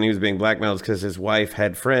reason he was being blackmailed is because his wife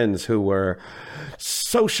had friends who were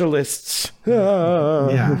socialists.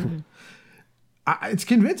 Yeah, it's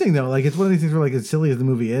convincing though. Like it's one of these things where, like, as silly as the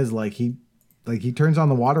movie is, like he like he turns on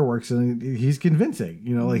the waterworks and he's convincing,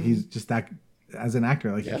 you know, like he's just that as an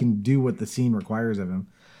actor, like he can do what the scene requires of him.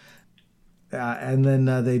 And then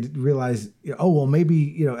they realize, oh, well, maybe,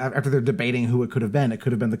 you know, after they're debating who it could have been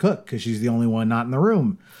the cook because she's the only one not in the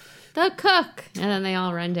room. The cook. And then they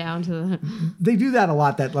all run down to the... They do that a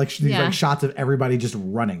lot, that like these like shots of everybody just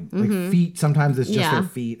running. Like feet, sometimes it's just their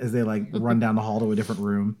feet as they like run down the hall to a different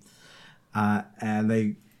room.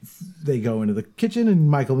 And they go into the kitchen and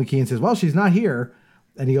Michael McKean says, well, she's not here.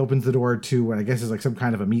 And he opens the door to what I guess is like some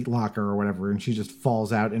kind of a meat locker or whatever. And she just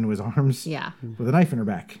falls out into his arms with a knife in her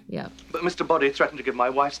back. Yeah. But Mr. Body threatened to give my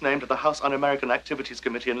wife's name to the House Un-American Activities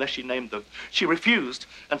Committee unless she named them. She refused,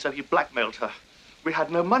 and so he blackmailed her. We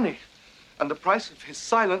had no money. And the price of his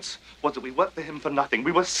silence was that we worked for him for nothing.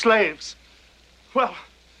 We were slaves. Well,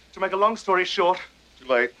 to make a long story short, Too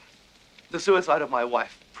late. the suicide of my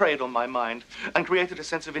wife preyed on my mind and created a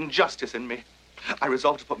sense of injustice in me. I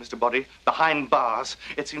resolved to put Mr. Body behind bars.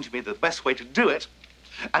 It seemed to me the best way to do it,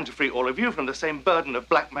 and to free all of you from the same burden of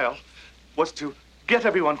blackmail, was to get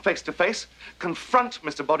everyone face to face, confront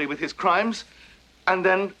Mr. Body with his crimes, and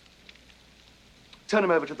then turn him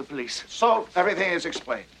over to the police. So, everything is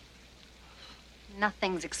explained.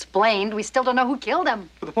 Nothing's explained. We still don't know who killed him.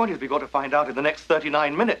 But the point is, we've got to find out in the next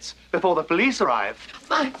 39 minutes before the police arrive.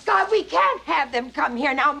 My God, we can't have them come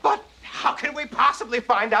here now. But how can we possibly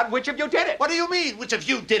find out which of you did it? What do you mean, which of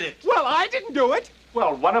you did it? Well, I didn't do it.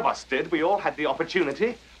 Well, one of us did. We all had the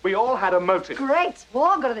opportunity. We all had a motive. Great. We'll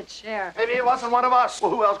all go to the chair. Maybe it wasn't one of us.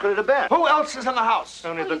 Well, who else could it have been? Who else is in the house?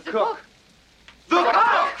 Only the cook. The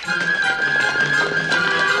cook!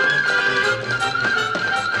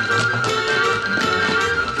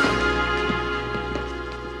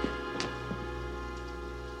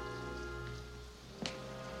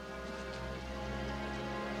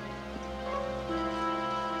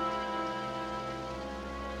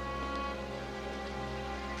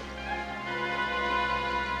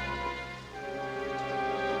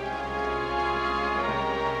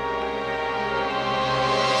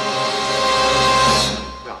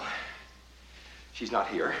 She's not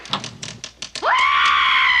here.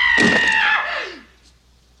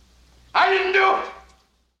 I didn't do it!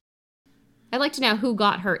 I'd like to know who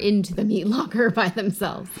got her into the meat locker by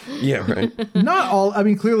themselves. Yeah, right. Not all, I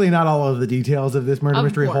mean, clearly not all of the details of this murder Of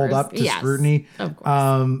mystery hold course. up to Yes, scrutiny. of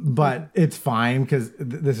course. But it's fine because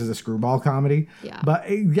this is a screwball comedy. Yeah. But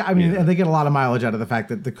yeah, I mean, and they get a lot of mileage out of the fact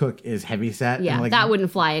that the cook is heavyset. Yeah, and like, that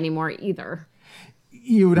wouldn't fly anymore either.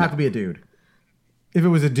 you would have to be a dude. If it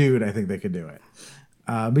was a dude, I think they could do it.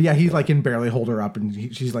 But yeah, he's like can barely hold her up,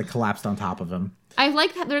 and she's like collapsed on top of him. I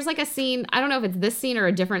like that there's like a scene, I don't know if it's this scene or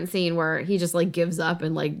a different scene where he just like gives up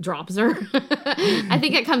and like drops her. I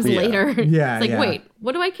think it comes later. Yeah, it's like, wait,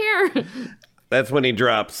 what do I care? That's when he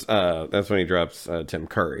drops. Tim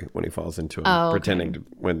Curry when he falls into him, pretending to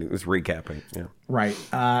when he was recapping. Yeah, right.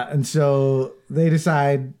 And so they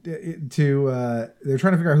decide to. They're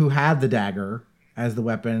trying to figure out who had the dagger as the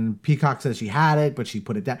weapon. Peacock says she had it, but she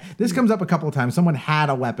put it down. This comes up a couple of times. Someone had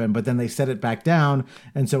a weapon, but then they set it back down,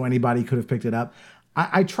 and so anybody could have picked it up.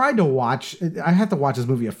 I tried to watch. I had to watch this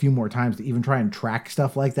movie a few more times to even try and track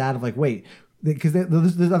stuff like that. Of like, wait. Because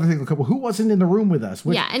there's other things. Well, who wasn't in the room with us?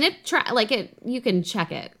 Yeah, and you can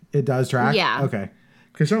check it. It does track. Yeah. Okay.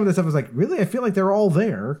 Because some of this stuff is like, really, I feel like they're all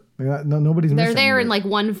there. Nobody's. They're missing, there in but- like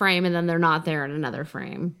one frame, and then they're not there in another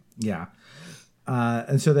frame. Yeah.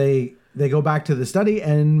 And so they go back to the study,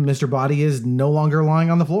 and Mr. Body is no longer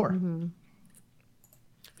lying on the floor. Mm-hmm.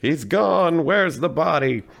 he's gone. Where's the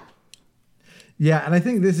body? Yeah, and I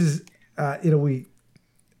think this is,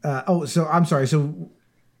 so I'm sorry. So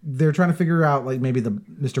they're trying to figure out like maybe the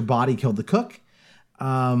Mr. Body killed the cook.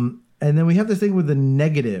 And then we have this thing where the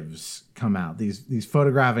negatives come out, these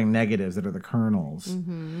photographing negatives that are the kernels.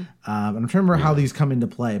 Mm-hmm. And I'm trying to remember how these come into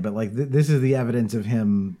play, but like this is the evidence of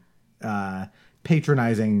him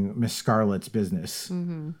patronizing Miss Scarlett's business.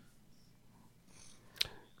 Mm-hmm.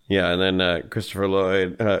 Yeah, and then Christopher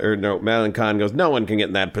Lloyd, Madeline Kahn goes, no one can get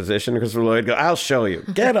in that position. Christopher Lloyd goes, I'll show you.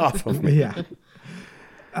 Get off of me. Yeah.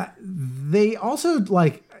 They also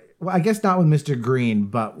like, well, I guess not with Mr. Green,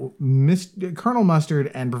 but Colonel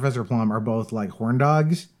Mustard and Professor Plum are both like horn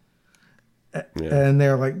dogs. Yeah. And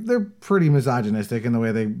they're pretty misogynistic in the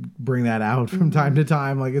way they bring that out from time to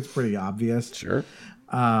time. Like it's pretty obvious. Sure.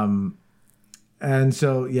 And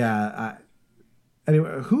so, yeah.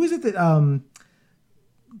 Anyway, who is it that,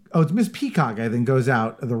 it's Miss Peacock, I think, goes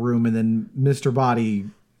out of the room, and then Mr. Body's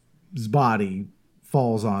body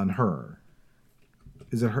falls on her.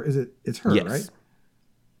 Is it her? It's her, yes. right?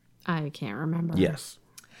 I can't remember. Yes.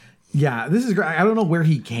 Yeah, this is great. I don't know where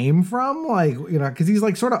he came from, like, you know, because he's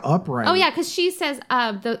like sort of upright. Oh yeah, because she says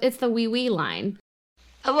it's the wee wee line.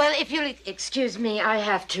 Well, if you'll excuse me, I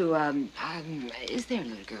have to, Is there a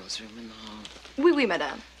little girl's room in the hall? Oui, oui,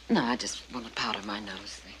 madame. No, I just want to powder my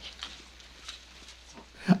nose. Thank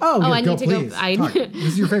you. Oh, I need to please. go. Talk. This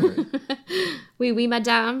is your favorite. Oui, oui,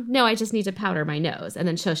 madame. No, I just need to powder my nose. And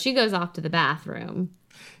then so she goes off to the bathroom.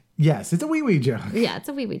 Yes, it's a wee joke. Yeah, it's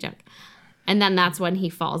a wee joke. And then that's when he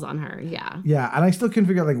falls on her. Yeah. Yeah, and I still couldn't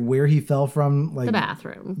figure out like where he fell from. Like the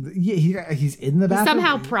bathroom. Yeah, he's in the bathroom. He's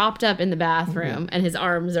somehow propped up in the bathroom, and his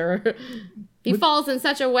arms are. He falls in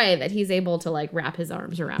such a way that he's able to like wrap his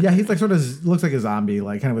arms around. Yeah, her. he's like sort of looks like a zombie,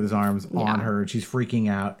 like kind of with his arms on her, and she's freaking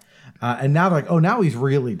out. And now they're like, oh, now he's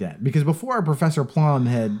really dead, because before Professor Plum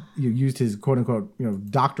had used his quote unquote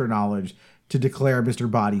doctor knowledge to declare Mr.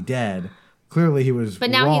 Body dead. Clearly he was. But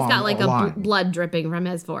now wrong he's got like a blood dripping from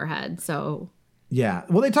his forehead. So. Yeah.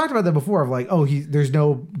 Well, they talked about that before of like, oh, there's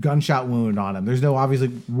no gunshot wound on him. There's no obviously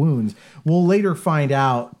wounds. We'll later find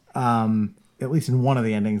out, at least in one of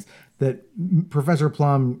the endings, that Professor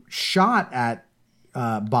Plum shot at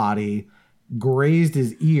Body, grazed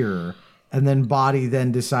his ear, and then Body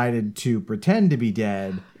then decided to pretend to be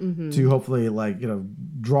dead to hopefully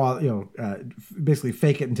basically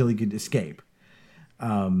fake it until he could escape.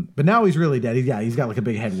 But now he's really dead. He's got like a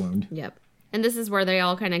big head wound. Yep. And this is where they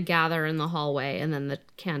all kind of gather in the hallway, and then the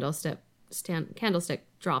candlestick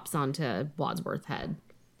drops onto Wadsworth's head.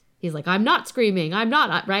 He's like, "I'm not screaming. I'm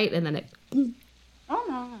not," right? And then it. Oh,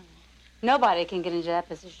 no. Nobody can get into that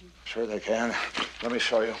position. Sure they can. Let me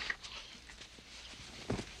show you.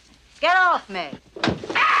 Get off me.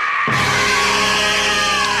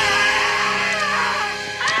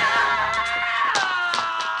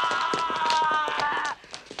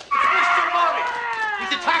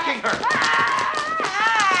 Attacking her!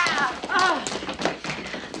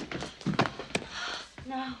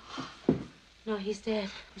 No, he's dead.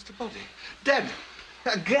 Mr. Body, dead.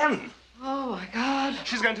 Again. Oh, my God.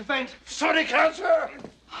 She's going to faint. Sorry, cancer.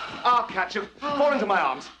 I'll catch you. Fall into my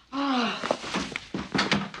arms.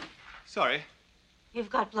 Sorry.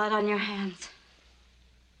 You've got blood on your hands.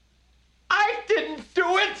 I didn't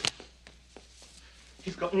do it!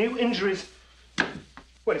 He's got new injuries.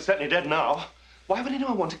 Well, he's certainly dead now. Why would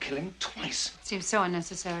anyone want to kill him twice? Seems so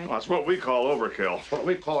unnecessary. Well, that's what we call overkill. What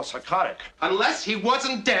we call a psychotic. Unless he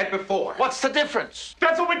wasn't dead before. What's the difference?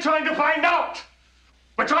 That's what we're trying to find out.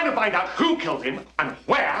 We're trying to find out who killed him and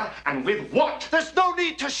where and with what. There's no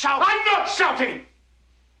need to shout. I'm not shouting.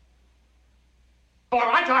 All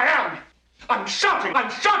right, I am. I'm shouting.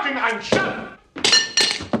 I'm shouting. I'm shouting.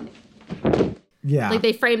 Yeah. Like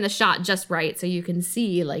they frame the shot just right so you can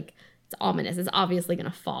see like it's ominous. It's obviously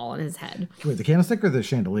going to fall on his head. Wait, the candlestick or the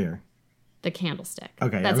chandelier? The candlestick.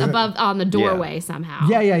 Okay. That's above on the doorway somehow.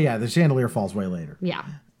 Yeah. The chandelier falls way later. Yeah.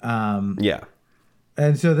 Yeah.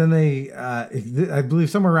 And so then they, I believe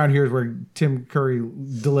somewhere around here is where Tim Curry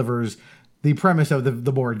delivers the premise of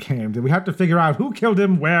the board game. We have to figure out who killed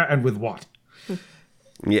him, where, and with what.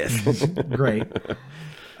 Yes. Great.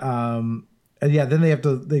 And yeah, then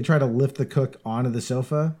they try to lift the cook onto the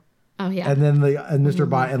sofa. Oh yeah. And then Mr.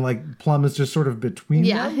 Body and like Plum is just sort of between them.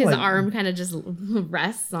 Yeah, his like, arm kind of just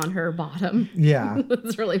rests on her bottom. Yeah.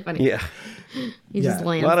 It's really funny. Yeah. He just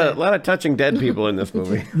lands. A lot of touching dead people in this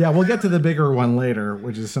movie. Yeah, we'll get to the bigger one later,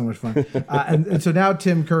 which is so much fun. And so now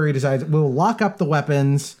Tim Curry decides we'll lock up the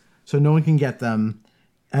weapons so no one can get them,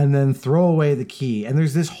 and then throw away the key. And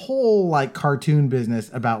there's this whole like cartoon business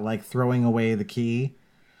about like throwing away the key.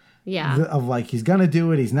 Yeah. Of like he's gonna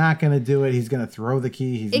do it, he's not gonna do it, he's gonna throw the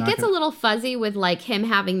key. It gets a little fuzzy with like him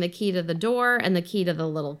having the key to the door and the key to the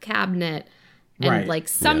little cabinet. And like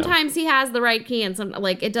sometimes he has the right key and some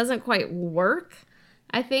like it doesn't quite work,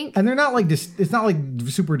 I think. And they're not like it's not like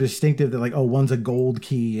super distinctive that like, oh, one's a gold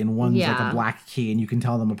key and one's like a black key and you can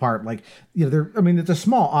tell them apart. Like, you know, it's a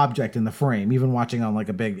small object in the frame, even watching on like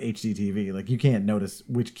a big HD TV. Like you can't notice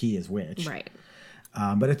which key is which. Right.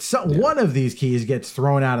 But it's one of these keys gets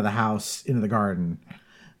thrown out of the house into the garden.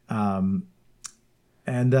 And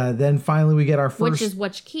then finally we get our first. Which is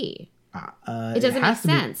which key? It doesn't make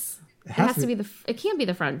sense. It has to be it can't be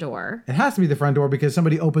the front door. It has to be the front door because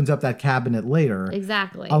somebody opens up that cabinet later.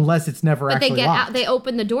 Exactly. Unless it's never but actually locked. Out, they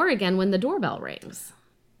open the door again when the doorbell rings.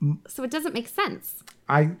 So it doesn't make sense.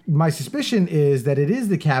 My suspicion is that it is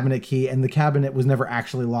the cabinet key and the cabinet was never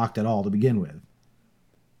actually locked at all to begin with.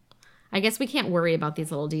 I guess we can't worry about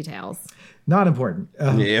these little details. Not important.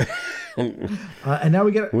 Yeah. And now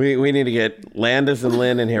we need to get Landis and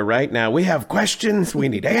Lynn in here right now. We have questions. We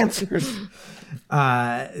need answers.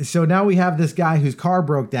 So now we have this guy whose car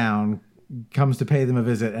broke down comes to pay them a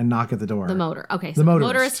visit and knock at the door. The motor. Okay, The so motorist.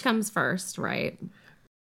 motorist comes first, right?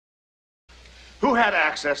 Who had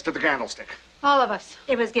access to the candlestick? All of us.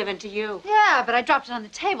 It was given to you. Yeah, but I dropped it on the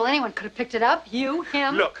table. Anyone could have picked it up. You,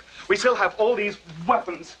 him. Look, we still have all these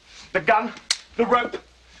weapons. The gun, the rope,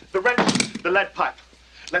 the wrench, the lead pipe.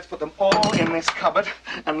 Let's put them all in this cupboard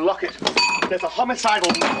and lock it. There's a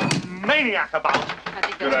homicidal maniac about. I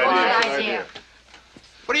think Good that's a idea, good good idea. idea.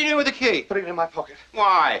 What are you doing with the key? Putting it in my pocket.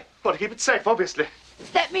 Why? Well, to keep it safe, obviously.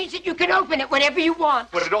 That means that you can open it whenever you want.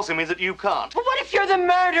 But it also means that you can't. But what if you're the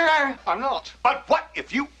murderer? I'm not. But what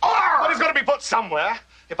if you are? Well, it's got to be put somewhere.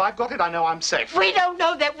 If I've got it, I know I'm safe. We don't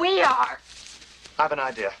know that we are. I have an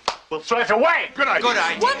idea. We'll throw it away. Good idea. Good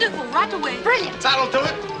idea. Wonderful. Right away. Brilliant. That'll do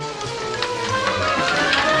it.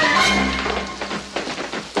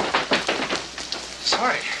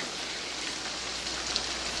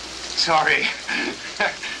 Sorry.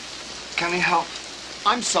 Can we help?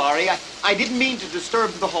 I'm sorry. I didn't mean to disturb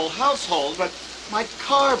the whole household, but my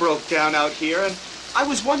car broke down out here, and I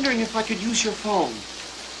was wondering if I could use your phone.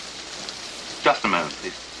 Just a moment,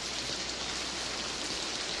 please.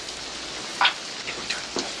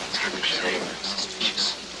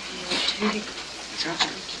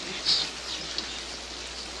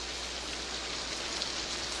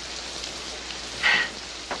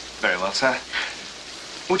 Very well, sir.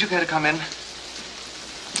 Would you care to come in?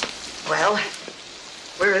 Well,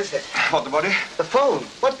 where is it? What, the body? The phone.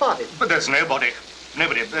 What body? But there's no body.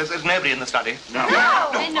 Nobody. There's nobody in the study. No.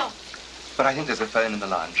 No. But I think there's a phone in the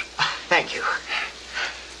lounge. Thank you.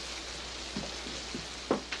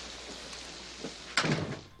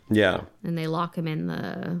 Yeah. And they lock him in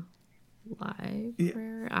the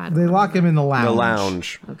library. I don't They lock him in the lounge. The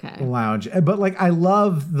lounge. Okay. The lounge. But like, I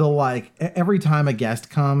love the like every time a guest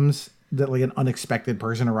comes, that like an unexpected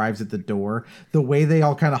person arrives at the door, the way they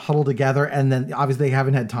all kind of huddle together, and then obviously they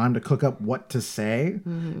haven't had time to cook up what to say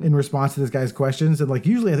in response to this guy's questions. And like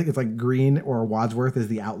usually I think it's like Green or Wadsworth is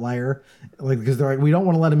the outlier, like because they're like, we don't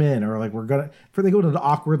want to let him in, or like they go to the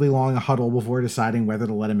awkwardly long huddle before deciding whether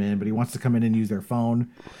to let him in, but he wants to come in and use their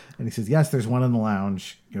phone, and he says, yes, there's one in the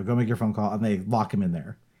lounge, go make your phone call, and they lock him in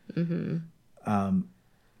there.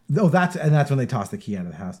 That's when they toss the key out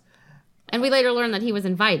of the house. And we later learned that he was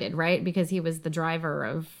invited, right? Because he was the driver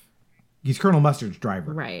of... He's Colonel Mustard's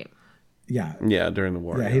driver. Right. Yeah. Yeah, during the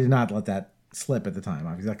war. Yeah, he did not let that slip at the time.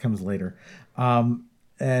 Obviously, that comes later.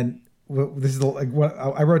 And this is what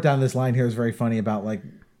I wrote down. This line here is very funny about like,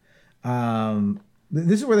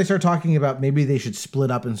 this is where they start talking about maybe they should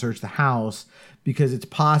split up and search the house because it's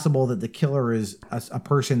possible that the killer is a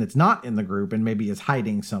person that's not in the group and maybe is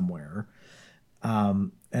hiding somewhere.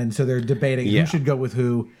 And so they're debating who should go with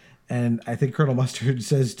who. And I think Colonel Mustard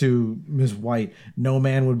says to Ms. White, no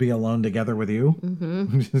man would be alone together with you.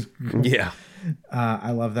 Yeah.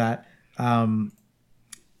 I love that. And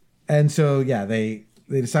so, yeah, they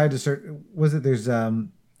decided to search. There's the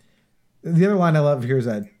other line I love here is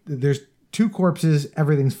that there's 2 corpses.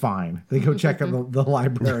 Everything's fine. They go check out the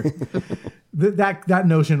library. that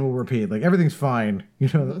notion will repeat. Like everything's fine.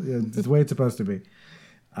 It's the way it's supposed to be.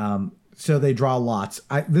 So they draw lots.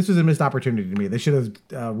 This was a missed opportunity to me. They should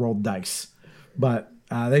have rolled dice, but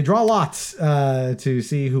they draw lots to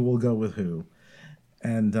see who will go with who.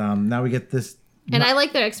 And now we get this. And I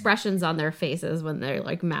like their expressions on their faces when they're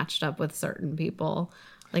like matched up with certain people.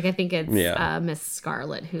 Like I think it's Miss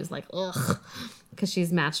Scarlet who's like, ugh, because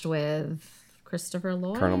she's matched with Christopher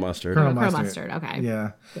Lloyd. Colonel Mustard. Colonel Mustard. Okay.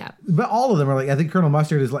 Yeah. Yeah. But all of them are like, I think Colonel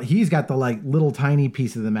Mustard is like, he's got the like little tiny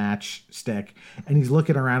piece of the matchstick and he's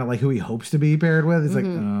looking around at like who he hopes to be paired with. He's like,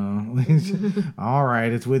 oh, all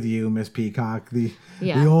right, it's with you, Miss Peacock. The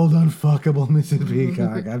old unfuckable Mrs.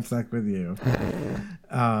 Peacock. I'm stuck with you.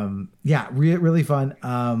 Really fun.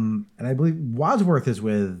 And I believe Wadsworth is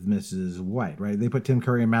with Mrs. White, right? They put Tim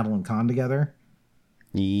Curry and Madeline Kahn together.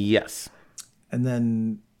 Yes. And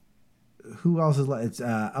then who else is it's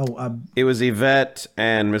it was Yvette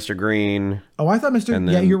and Mr. Green. Oh, I thought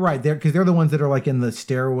Mr. You're right. They're the ones that are like in the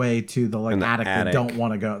stairway to the like attic that don't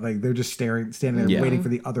want to go. Like they're just standing there waiting for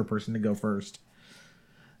the other person to go first.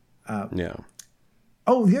 Yeah.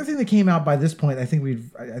 Oh, the other thing that came out by this point, I think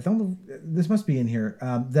I don't know, this must be in here,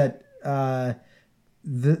 that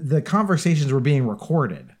the conversations were being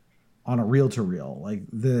recorded on a reel-to-reel, like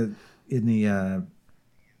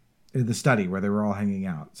in the study where they were all hanging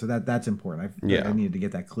out. So that's important. I needed to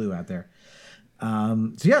get that clue out there.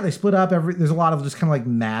 They split up. There's a lot of just kind of like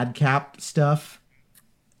madcap stuff.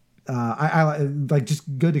 I like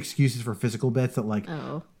just good excuses for physical bits that like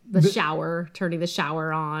the shower, turning the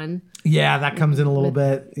shower on. Yeah, that comes in a little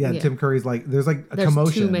bit. Yeah, Tim Curry's like there's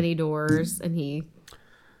commotion. Too many doors, and he.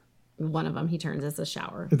 one of them he turns as a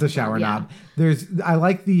shower. It's a shower knob. I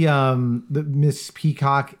like the Miss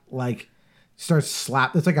Peacock like starts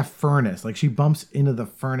slap. It's like a furnace. Like she bumps into the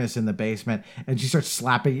furnace in the basement and she starts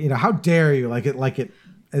slapping. You know, how dare you? Like it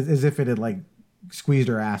as if it had like squeezed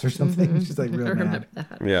her ass or something. She's like real mad.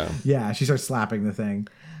 Yeah. She starts slapping the thing.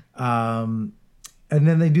 And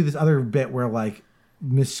then they do this other bit where like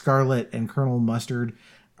Miss Scarlet and Colonel Mustard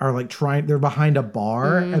are like they're behind a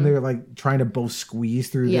bar and they're like trying to both squeeze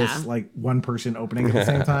through this like one person opening at the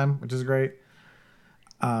same time, which is great.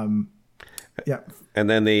 Yeah. And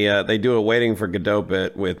then they do a Waiting for Godot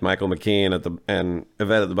bit with Michael McKean and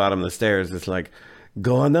Yvette at the bottom of the stairs. It's like,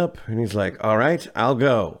 go on up. And he's like, all right, I'll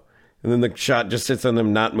go. And then the shot just sits on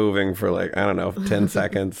them not moving for like, I don't know, 10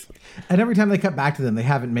 seconds. And every time they cut back to them, they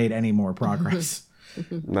haven't made any more progress.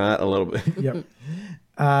 Not a little bit. Yep.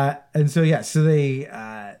 And so, yeah, so they,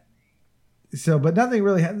 but nothing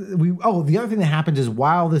really, the other thing that happens is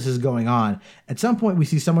while this is going on, at some point we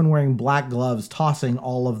see someone wearing black gloves tossing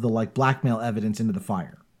all of the like blackmail evidence into the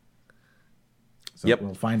fire. So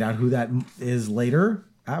we'll find out who that is later.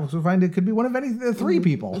 We'll find it could be one of the three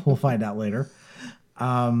people. We'll find out later.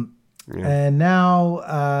 And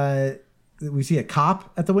now we see a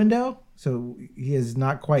cop at the window. So he has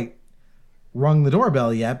not quite rung the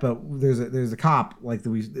doorbell yet, but there's a cop like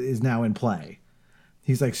that is now in play.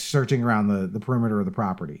 He's like searching around the perimeter of the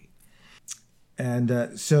property.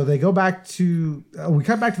 And so they go back to we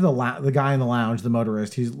cut back to the guy in the lounge, the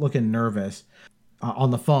motorist. He's looking nervous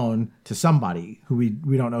on the phone to somebody who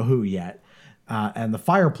we don't know who yet. And the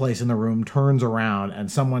fireplace in the room turns around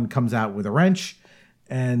and someone comes out with a wrench.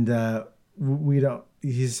 And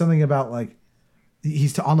he's something about like,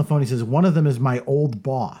 he's on the phone. He says, one of them is my old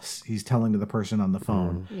boss. He's telling to the person on the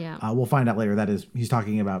phone. We'll find out later. That is, he's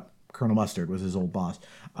talking about Colonel Mustard was his old boss.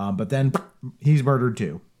 But then he's murdered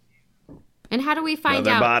too. And how do we find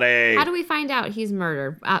Another out? Body. How do we find out he's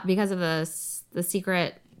murdered? Because of the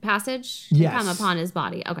secret passage? Yes. Come upon his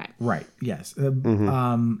body. Okay. Right. Yes.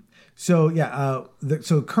 So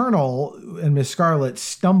Colonel and Miss Scarlet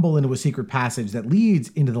stumble into a secret passage that leads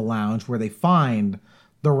into the lounge where they find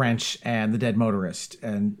the wrench and the dead motorist.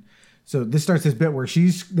 And so this starts this bit where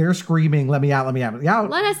they're screaming, let me out, let me out.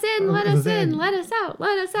 Let us in, let us in, let us out,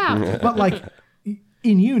 let us out. But like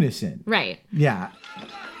in unison. Right. Yeah.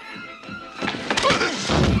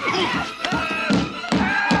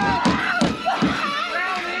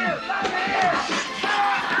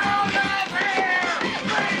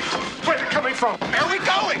 From? Where are we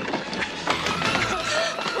going?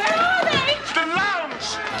 Where are they? The lounge!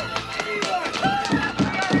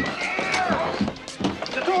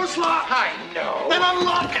 The door's locked. I know. Then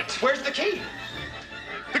unlock it. Where's the key?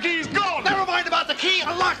 The key's gone. Never mind about the key.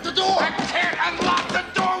 Unlock the door. I can't unlock the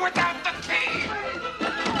door without the key.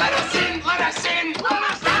 Let us in. Let us in. Let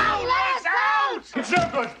us out. Let us out. It's no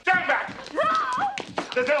good. Stand back.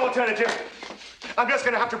 There's no alternative. I'm just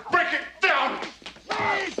going to have to break it down.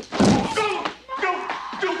 Please. Go.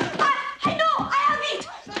 I know. I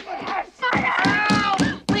have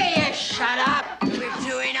it. Will you shut up? We're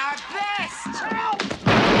doing our best.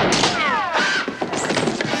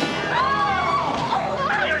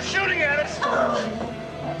 You're shooting at us.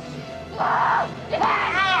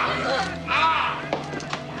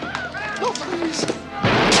 Oh, please.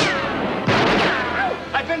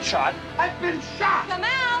 I've been shot. Come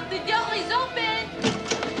out. The door is open.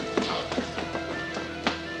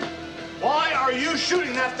 Why are you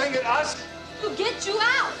shooting that thing at us? To get you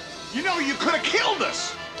out. You know, you could have killed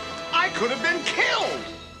us. I could have been killed.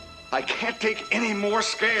 I can't take any more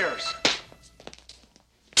scares.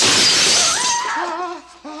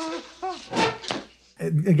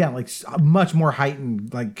 Again, like a much more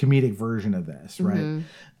heightened, like comedic version of this, right?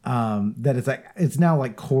 That it's now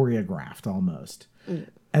like choreographed almost.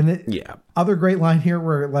 And the other great line here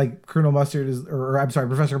where like Colonel Mustard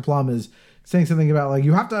Professor Plum is saying something about like,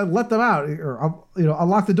 you have to let them out or,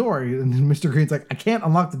 unlock the door. And Mr. Green's like, I can't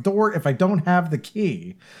unlock the door if I don't have the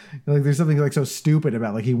key. Like there's something like so stupid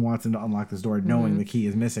about like he wants him to unlock this door knowing the key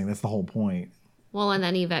is missing. That's the whole point. Well, and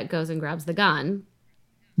then Yvette goes and grabs the gun.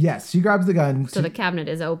 Yes, she grabs the gun. So the cabinet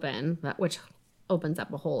is open, which opens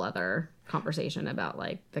up a whole other conversation about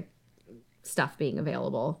like the stuff being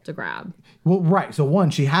available to grab. Well, right. So one,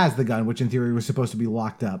 she has the gun, which in theory was supposed to be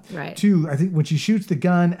locked up. Right. Two, I think when she shoots the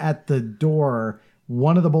gun at the door,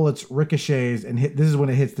 one of the bullets ricochets and this is when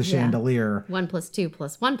it hits the chandelier. 1 + 2 +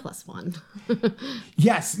 1 + 1.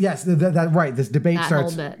 Yes. That right. This debate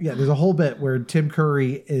starts. Whole bit. Yeah, there's a whole bit where Tim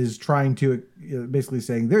Curry is trying to basically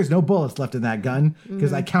saying there's no bullets left in that gun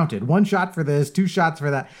because I counted 1 shot for this, 2 shots for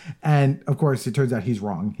that, and of course it turns out he's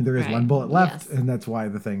wrong. There is 1 bullet left, and that's why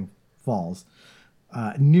the thing falls.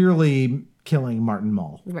 nearly killing Martin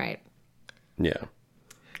Mull. Right. Yeah.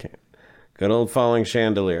 Okay. Good old falling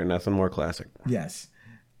chandelier. Nothing more classic. Yes.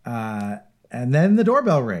 And then the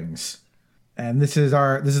doorbell rings. And this is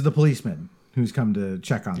the policeman who's come to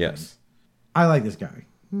check on things. I like this guy.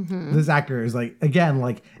 Mm-hmm. This actor is like, again,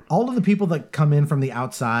 like all of the people that come in from the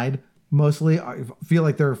outside mostly feel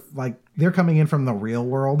like they're coming in from the real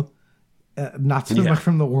world, not so much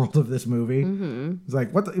from the world of this movie. Mm-hmm. It's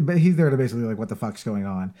like, but he's there to basically like, what the fuck's going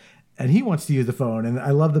on? And he wants to use the phone. And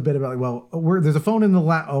I love the bit about like, well, there's a phone in the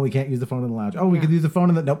lounge. Oh, we can't use the phone in the lounge. Oh, we could use the phone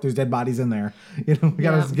in the, nope, there's dead bodies in there. You know, we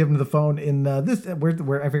got to give him the phone in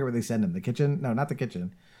where I forget where they send him. The kitchen? No, not the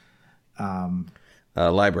kitchen.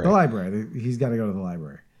 Library. The library. He's got to go to the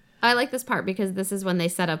library. I like this part because this is when they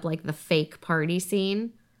set up like the fake party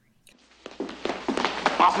scene.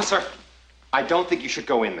 Officer, I don't think you should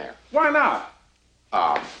go in there. Why not?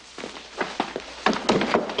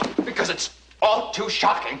 Because it's all too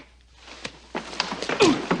shocking.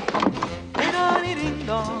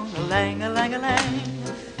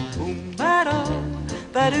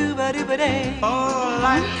 Oh,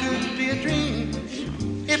 life could be a dream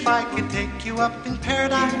if I could take you up in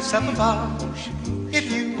paradise up above.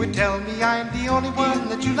 If you would tell me I'm the only one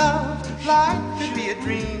that you love, life could be a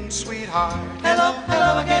dream, sweetheart. Hello,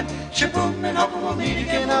 hello again, shaboom, and hope we'll meet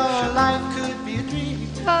again. Oh, life could be a dream.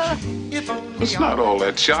 If only It's not all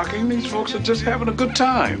that shocking. These folks are just having a good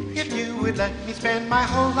time. If you would let me spend my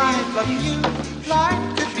whole life loving you,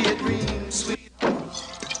 life could be a dream, sweetheart.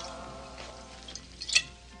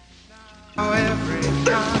 Oh, every time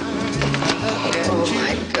I look at you. Oh,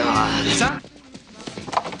 my God.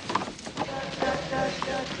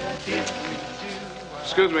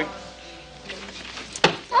 Excuse me.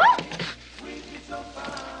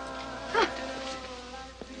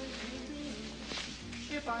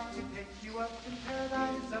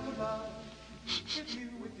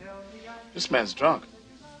 This man's drunk.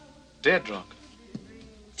 Dead drunk.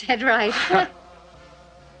 Dead right.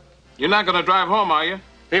 You're not going to drive home, are you?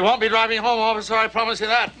 He won't be driving home, officer, I promise you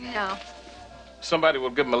that. No. Somebody will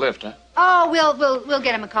give him a lift, huh? Oh, we'll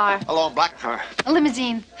get him a car. A long black car. A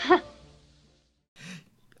limousine.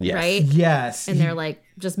 Yes. Right? Yes. And they're like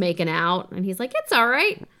just making out. And he's like, it's all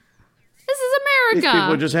right. This is These America.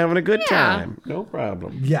 people are just having a good Yeah. time. No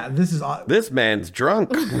problem. Yeah, this man's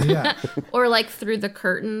drunk. Yeah. Or like through the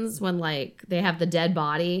curtains when like they have the dead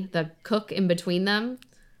body, the cook in between them.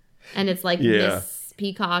 And it's like Miss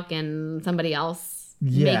Peacock and somebody else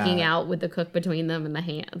making out with the cook between them and the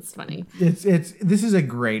hands. Funny. This is a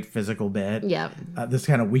great physical bit. Yeah. This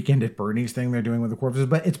kind of Weekend at Bernie's thing they're doing with the corpses,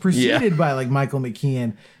 but it's preceded by like Michael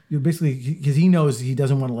McKean. You're basically because he knows he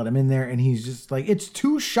doesn't want to let him in there, and he's just like it's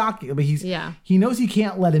too shocking. But he knows he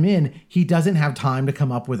can't let him in. He doesn't have time to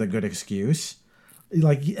come up with a good excuse.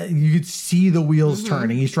 Like you could see the wheels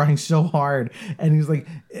turning. He's trying so hard, and he's like,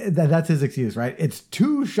 "That's his excuse, right? It's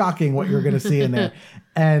too shocking what you're going to see in there."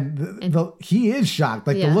 And he is shocked.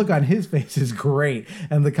 Like the look on his face is great,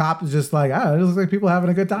 and the cop is just like, "Oh, it looks like people having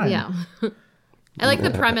a good time." Yeah. I like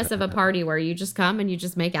the premise of a party where you just come and you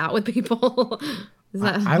just make out with people.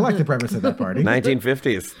 I like the premise of that party.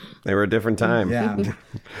 1950s. They were a different time. Yeah.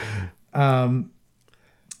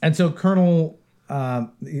 And so Colonel,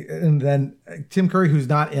 and then Tim Curry, who's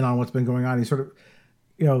not in on what's been going on, he's sort of,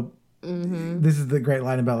 this is the great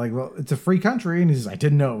line about like, well, it's a free country. And he says, I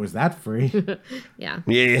didn't know it was that free. Yeah.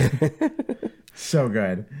 Yeah. So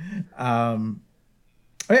good. So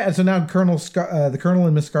now the Colonel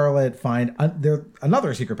and Miss Scarlet find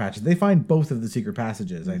another secret passage. They find both of the secret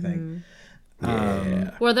passages, I think.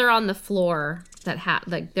 Well, they're on the floor that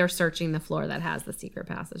like they're searching the floor that has the secret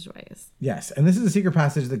passageways. Yes, and this is the secret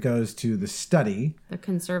passage that goes to the study, the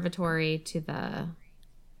conservatory, to the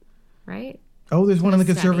right. Oh, there's one in the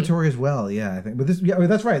study. Conservatory as well. Yeah, I think. But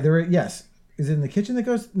that's right. Yes. Is it in the kitchen that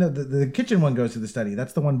goes? No, the kitchen one goes to the study.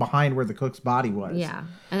 That's the one behind where the cook's body was. Yeah,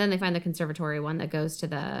 and then they find the conservatory one that goes to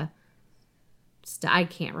the. I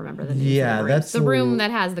can't remember the name. Yeah, that's the room that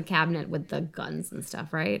has the cabinet with the guns and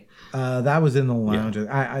stuff, right? That was in the lounge. Yeah.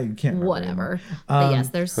 I can't remember. Whatever. But yes,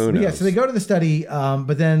 there's. Who knows? Yeah, so they go to the study,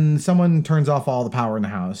 but then someone turns off all the power in the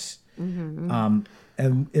house. And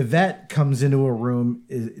Yvette comes into a room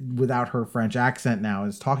without her French accent now,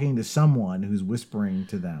 is talking to someone who's whispering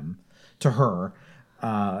to her,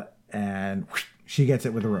 and she gets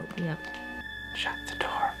it with a rope. Yep. Shut the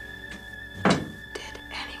door. Did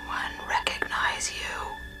anyone recognize you?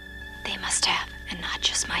 They must have, and not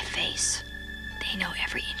just my face. They know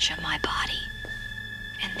every inch of my body.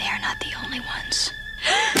 And they're not the only ones.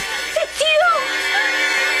 It's you!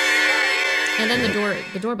 And then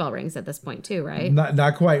the doorbell rings at this point too, right?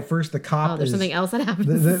 Not quite. First, the cop. Oh, there's something else that happens.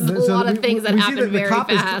 The- There's a so lot of we- things that we see happen that the very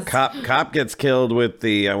cop is- fast. Cop gets killed with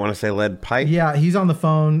the, I want to say, lead pipe. Yeah, he's on the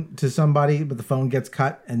phone to somebody, but the phone gets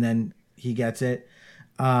cut, and then he gets it.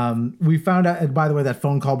 We found out, and by the way, that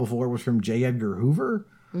phone call before was from J. Edgar Hoover,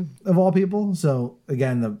 of all people. So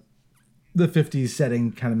again, the 50s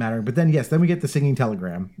setting kind of mattering. But then, yes, then we get the singing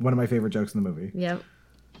telegram. One of my favorite jokes in the movie. Yep.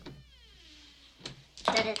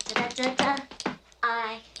 Da-da-da-da-da.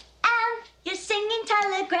 I am your singing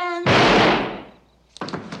telegram.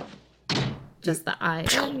 Just the I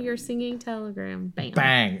am your singing telegram. Bam.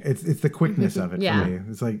 Bang! It's the quickness of it Yeah. for me.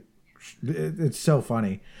 It's like it's so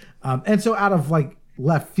funny, and so out of like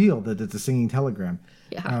left field that it's a singing telegram.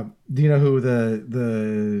 Yeah. Do you know who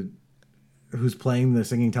the who's playing the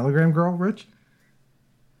singing telegram girl, Rich?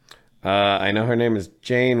 I know her name is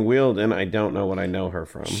Jane Wielden. I don't know what I know her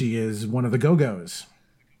from. She is one of the Go-Go's.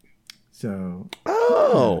 So.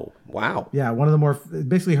 Oh, wow. Yeah, one of the more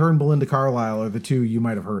basically her and Belinda Carlisle are the two you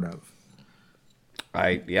might have heard of.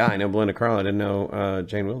 I know Belinda Carlisle. I didn't know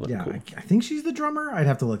Jane Wielden. Yeah, Cool. I think she's the drummer. I'd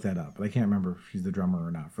have to look that up, but I can't remember if she's the drummer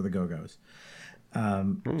or not for the Go-Go's.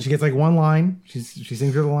 She gets like one line. She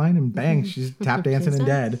sings her the line, and bang, she's tap dancing and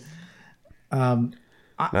dead.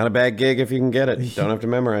 Not a bad gig if you can get it. Don't have to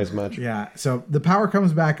memorize much. Yeah. So the power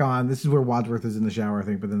comes back on. This is where Wadsworth is in the shower, I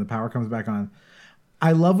think, but then the power comes back on.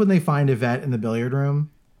 I love when they find Yvette in the billiard room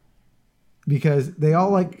because they're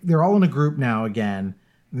all in a group now again.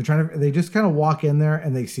 And they just kind of walk in there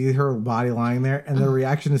and they see her body lying there, and their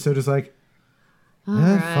reaction is so just like,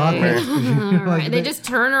 fuck it. All right. They just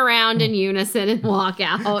turn around in unison and walk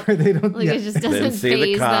out. They don't. Like it just doesn't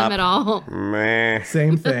faze them at all. Meh.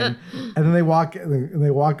 Same thing. And then they walk,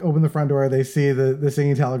 open the front door. They see the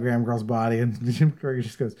singing telegram girl's body, and Jim Carrey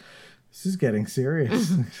just goes, "This is getting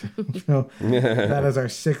serious." So that is our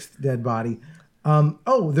sixth dead body.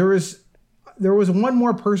 There was one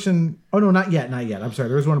more person. Oh no, not yet. I'm sorry.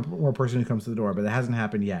 There was one more person who comes to the door, but it hasn't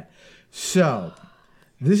happened yet. So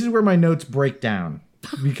this is where my notes break down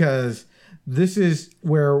because this is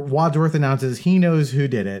where Wadsworth announces he knows who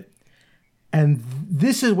did it. And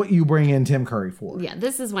this is what you bring in Tim Curry for. Yeah,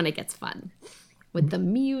 this is when it gets fun with the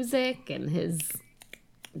music and his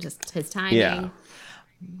timing. Yeah.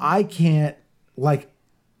 I can't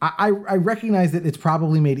I recognize that it's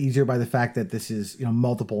probably made easier by the fact that this is,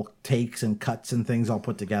 multiple takes and cuts and things all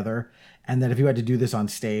put together. And that if you had to do this on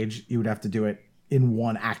stage, you would have to do it in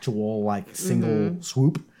one actual single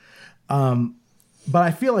swoop. But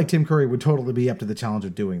I feel like Tim Curry would totally be up to the challenge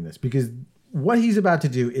of doing this because what he's about to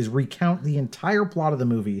do is recount the entire plot of the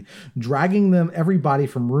movie, dragging everybody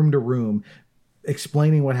from room to room,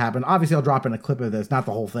 explaining what happened. Obviously, I'll drop in a clip of this, not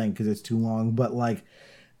the whole thing because it's too long, but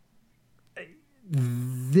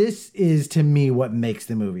this is to me what makes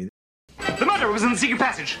the movie. The murderer was in the secret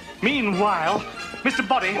passage. Meanwhile, Mr.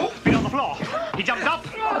 Body been on the floor. He jumped up.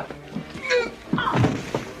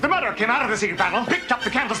 The murderer came out of the secret panel, picked up the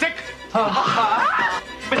candlestick.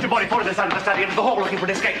 Mr. Body followed this out of the study into the hall looking for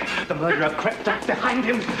an escape. The murderer crept up behind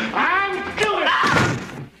him and killed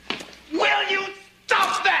him. Will you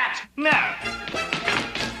stop that? No.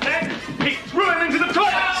 Then he threw him into the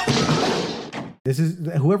toilet. This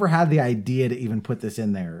is whoever had the idea to even put this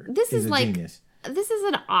in there. This is a like genius. This is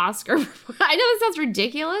an Oscar. I know this sounds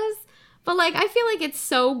ridiculous, but I feel like it's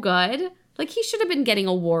so good. He should have been getting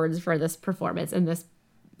awards for this performance in this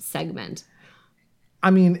segment. I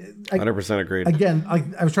mean, 100% agreed. Again,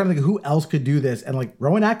 I was trying to think of who else could do this, and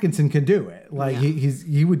Rowan Atkinson can do it.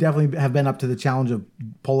 He would definitely have been up to the challenge of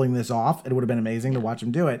pulling this off. It would have been amazing to watch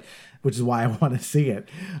him do it, which is why I want to see it.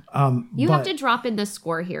 You have to drop in the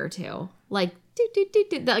score here too,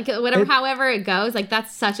 however it goes.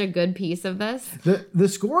 That's such a good piece of this. The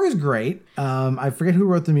score is great. I forget who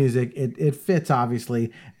wrote the music. It fits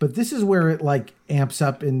obviously, but this is where it amps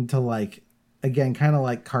up into again, kind of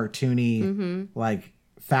cartoony,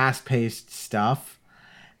 fast-paced stuff.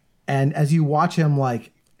 And as you watch him,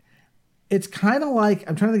 it's kind of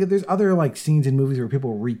I'm trying to think of, there's other scenes in movies where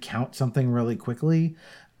people recount something really quickly.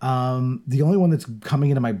 The only one that's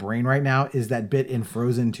coming into my brain right now is that bit in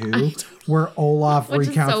Frozen 2 where Olaf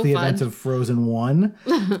recounts the events of Frozen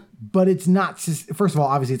 1. But it's not, first of all,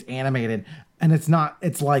 obviously it's animated, and it's not,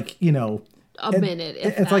 it's a minute.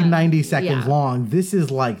 It's 90 seconds long. This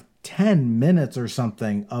is 10 minutes or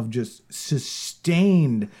something of just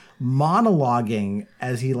sustained monologuing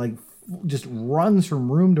as he just runs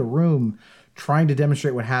from room to room trying to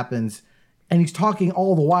demonstrate what happens. And he's talking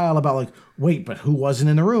all the while about wait, but who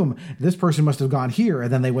wasn't in the room? This person must have gone here,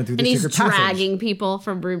 and then they went through the secret passage. And he's dragging people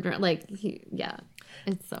from room to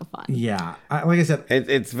It's so fun. Yeah. Like I said,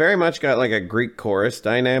 it's very much got like a Greek chorus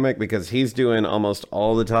dynamic because he's doing almost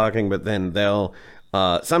all the talking, but then they'll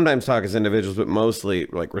sometimes talk as individuals, but mostly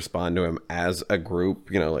like respond to him as a group,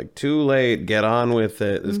 you know, like too late, get on with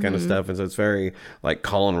it, this kind of stuff. And so it's very like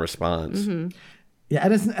call and response. Yeah,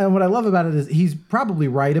 and what I love about it is he's probably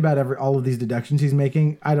right about all of these deductions he's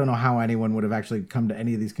making. I don't know how anyone would have actually come to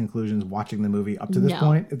any of these conclusions watching the movie up to this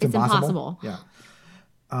point. It's impossible. Yeah.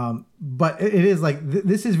 But it is like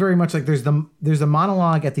this is very much like there's a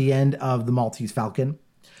monologue at the end of The Maltese Falcon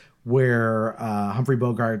where Humphrey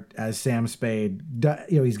Bogart as Sam Spade,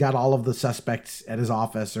 he's got all of the suspects at his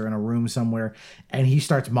office or in a room somewhere, and he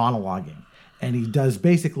starts monologuing. And he does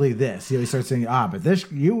basically this. He starts saying, but this,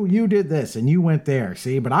 you did this and you went there.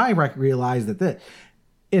 See, but I realized that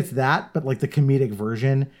it's that, but like the comedic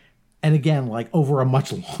version. And again, like over a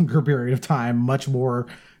much longer period of time, much more,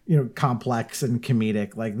 complex and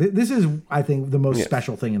comedic. Like this is, I think, the most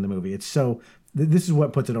special thing in the movie. It's this is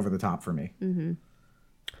what puts it over the top for me. Mm-hmm.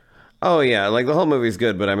 Oh yeah, like the whole movie's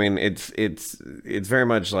good, but I mean, it's very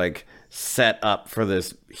much like set up for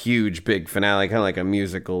this huge big finale, kind of like a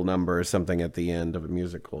musical number or something at the end of a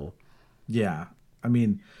musical. Yeah, I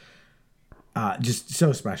mean, just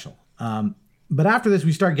so special. But after this,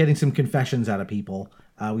 we start getting some confessions out of people.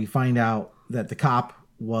 We find out that the cop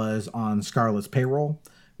was on Scarlett's payroll.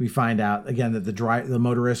 We find out again that the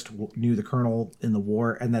motorist knew the colonel in the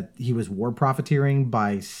war, and that he was war profiteering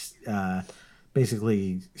by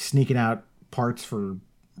basically sneaking out parts for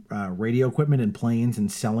radio equipment and planes and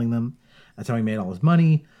selling them. That's how he made all his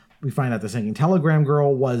money. We find out the singing telegram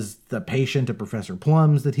girl was the patient of Professor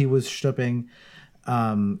Plum's that he was shipping.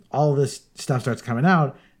 All of this stuff starts coming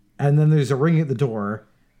out, and then there's a ring at the door,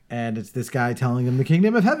 and it's this guy telling him the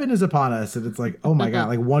kingdom of heaven is upon us, and it's like, oh my god,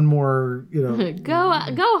 like one more, go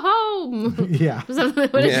home. Yeah.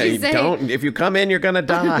 What did she say? Don't. If you come in, you're gonna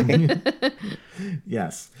die.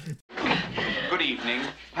 Yes. Good evening.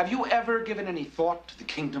 Have you ever given any thought to the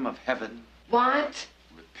kingdom of heaven? What?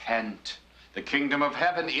 Repent. The kingdom of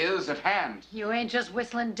heaven is at hand. You ain't just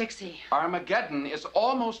whistling Dixie. Armageddon is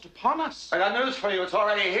almost upon us. I got news for you. It's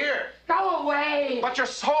already here. Go away. But your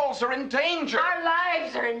souls are in danger. Our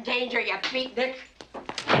lives are in danger, you beatnik.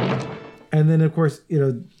 And then, of course,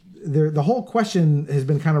 the whole question has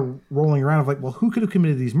been kind of rolling around of like, well, who could have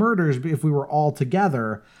committed these murders if we were all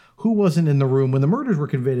together? Who wasn't in the room when the murders were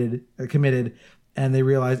committed? And they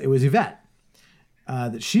realized it was Yvette.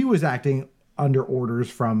 That she was acting under orders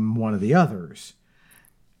from one of the others.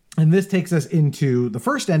 And this takes us into the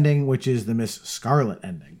first ending, which is the Miss Scarlett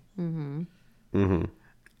ending. Mm-hmm. Mm-hmm.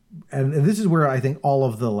 And this is where I think all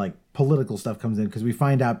of the like political stuff comes in, because we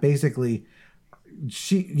find out basically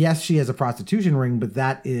she has a prostitution ring, but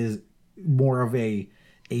that is more of a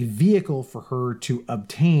vehicle for her to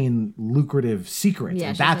obtain lucrative secrets. Yeah,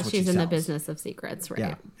 and that's what she's in sells. the business of secrets, right?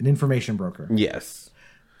 Yeah, an information broker. Yes.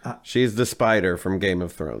 She's the spider from Game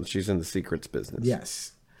of Thrones. She's in the secrets business.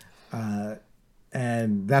 Yes.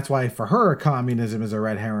 And that's why for her, communism is a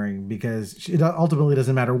red herring, because it ultimately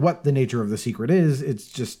doesn't matter what the nature of the secret is. It's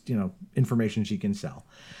just, information she can sell.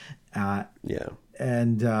 Yeah.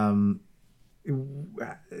 And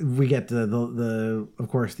we get the of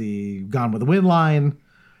course, the Gone with the Wind line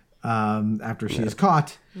after she is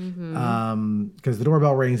caught. Because the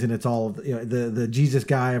doorbell rings and it's all, the Jesus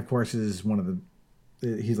guy, of course, is one of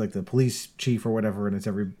he's like the police chief or whatever, and it's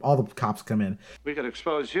all the cops come in. We could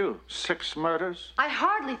expose you. 6 murders. I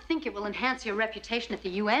hardly think it will enhance your reputation at the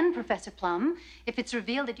UN, Professor Plum, if it's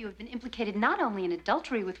revealed that you have been implicated not only in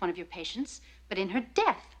adultery with one of your patients, but in her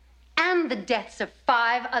death. And the deaths of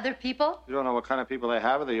 5 other people. You don't know what kind of people they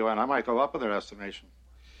have at the UN. I might go up in their estimation.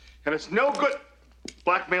 And it's no good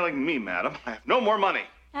blackmailing me, madam. I have no more money.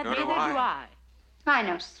 Neither do I. I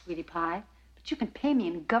know, sweetie pie, but you can pay me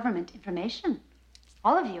in government information.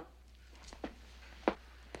 All of you.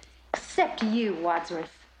 Except you, Wadsworth.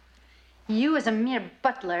 You, as a mere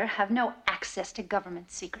butler, have no access to government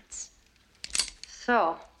secrets.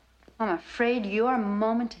 So, I'm afraid your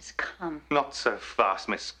moment has come. Not so fast,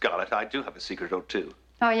 Miss Scarlett. I do have a secret or two.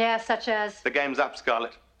 Oh, yeah, such as? The game's up,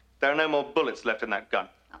 Scarlett. There are no more bullets left in that gun.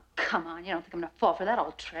 Oh, come on. You don't think I'm gonna fall for that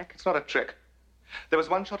old trick? It's not a trick. There was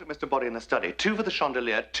 1 shot at Mr. Body in the study, 2 for the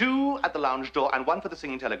chandelier, 2 at the lounge door, and 1 for the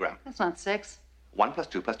singing telegram. That's not 6. 1 +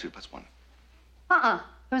 2 + 2 + 1. There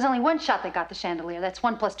was only 1 shot that got the chandelier. That's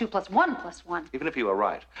 1 + 2 + 1 + 1. Even if you were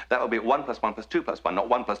right, that would be 1 + 1 + 2 + 1, not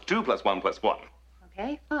 1 + 2 + 1 + 1.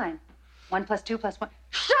 Okay, fine. 1 + 2 + 1.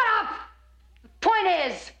 Shut up! The point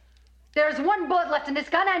is, there's 1 bullet left in this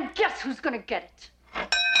gun, and guess who's gonna get it?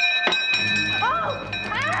 Oh!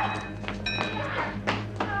 Ah!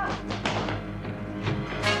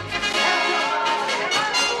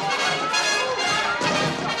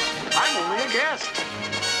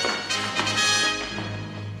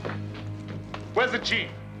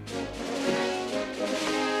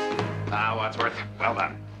 Wadsworth. Well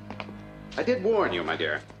done. I did warn you, my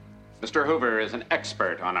dear. Mr. Hoover is an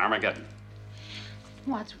expert on Armageddon.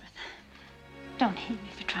 Wadsworth, don't hate me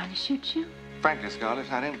for trying to shoot you. Frankly,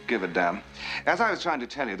 Scarlett, I don't give a damn. As I was trying to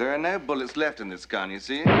tell you, there are no bullets left in this gun, you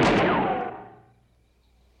see? 1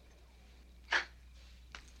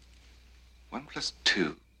 plus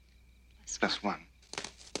 2 plus 1.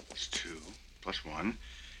 It's 2 plus 1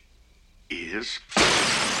 is...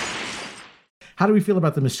 How do we feel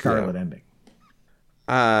about the Miss Scarlet ending?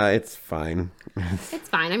 It's fine. It's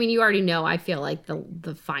fine. I mean, you already know. I feel like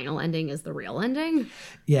the final ending is the real ending.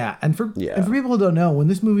 Yeah, and for people who don't know, when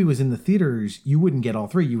this movie was in the theaters, you wouldn't get all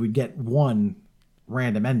three. You would get one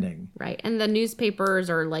random ending. Right. And the newspapers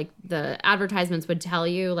or like the advertisements would tell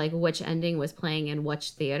you like which ending was playing in which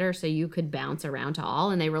theater, so you could bounce around to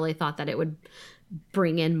all. And they really thought that it would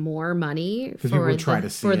bring in more money for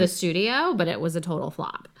the studio, but it was a total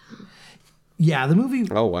flop. Yeah, the movie.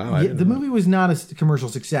 Oh wow! The movie was not a commercial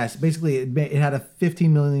success. Basically, it had a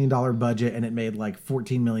 $15 million budget and it made like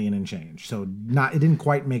 $14 million and change. So it didn't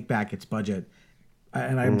quite make back its budget,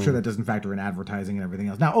 and I'm sure that doesn't factor in advertising and everything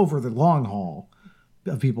else. Now, over the long haul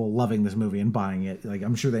of people loving this movie and buying it, like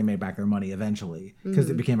I'm sure they made back their money eventually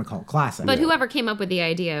because it became a cult classic. But whoever came up with the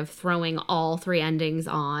idea of throwing all three endings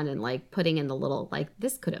on and like putting in the little like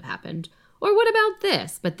this could have happened. Or what about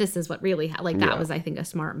this? But this is what really that was, I think, a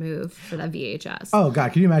smart move for that VHS. Oh,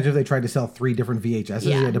 God. Can you imagine if they tried to sell 3 different VHSs?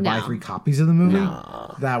 You had to buy 3 copies of the movie?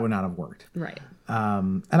 No. That would not have worked. Right.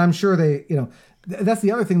 And I'm sure they, that's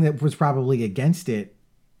the other thing that was probably against it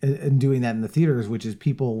in doing that in the theaters, which is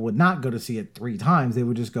people would not go to see it 3 times. They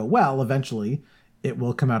would just go, well, eventually it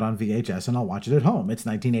will come out on VHS and I'll watch it at home. It's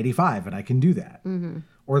 1985 and I can do that. Mm-hmm.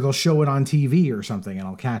 Or they'll show it on TV or something and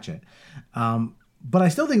I'll catch it. But I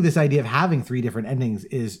still think this idea of having 3 different endings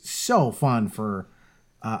is so fun for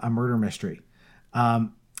a murder mystery.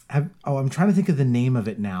 I'm trying to think of the name of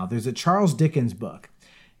it now. There's a Charles Dickens book.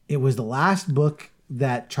 It was the last book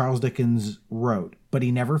that Charles Dickens wrote, but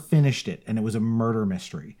he never finished it, and it was a murder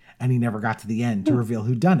mystery, and he never got to the end to reveal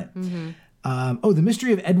who done it. Mm-hmm. The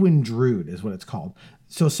Mystery of Edwin Drood is what it's called.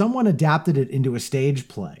 So someone adapted it into a stage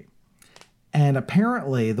play. And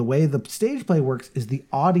apparently the way the stage play works is the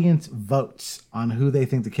audience votes on who they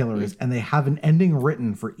think the killer is. And they have an ending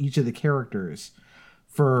written for each of the characters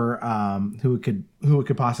for who it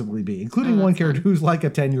could possibly be, including one character who's like a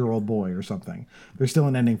 10-year-old boy or something. There's still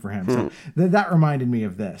an ending for him. So that reminded me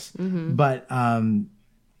of this. Mm-hmm. But the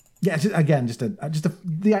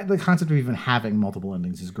concept of even having multiple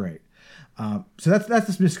endings is great. So that's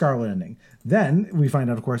the Miss Scarlet ending. Then we find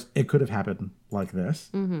out, of course, it could have happened like this.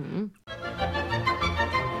 Mm-hmm.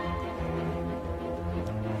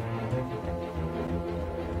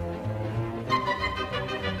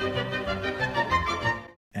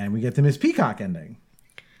 And we get the Miss Peacock ending.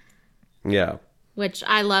 Yeah. Which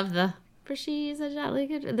I love for she's a jolly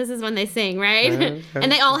good... This is when they sing, right?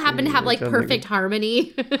 And they all happen to have like perfect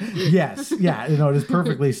harmony. Yes. Yeah. It is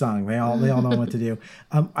perfectly sung. They all know what to do.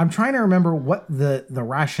 I'm trying to remember what the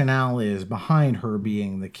rationale is behind her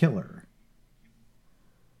being the killer.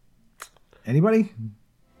 Anybody?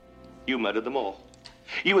 You murdered them all.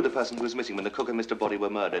 You were the person who was missing when the cook and Mr. Body were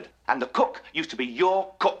murdered. And the cook used to be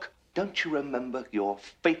your cook. Don't you remember your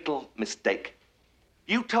fatal mistake?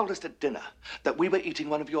 You told us at dinner that we were eating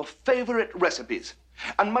one of your favorite recipes.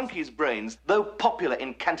 And monkey's brains, though popular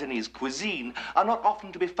in Cantonese cuisine, are not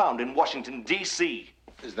often to be found in Washington, D.C.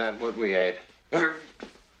 Is that what we ate?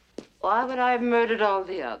 Why would I have murdered all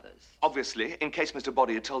the others? Obviously, in case Mr.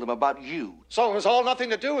 Body had told them about you. So it was all nothing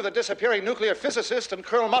to do with the disappearing nuclear physicist and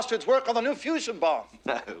Colonel Mustard's work on the new fusion bomb.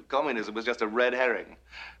 No, communism was just a red herring.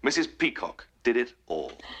 Mrs. Peacock did it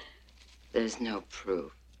all. There's no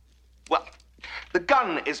proof. Well, the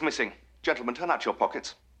gun is missing. Gentlemen, turn out your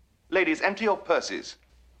pockets. Ladies, empty your purses.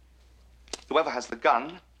 Whoever has the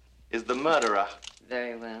gun is the murderer.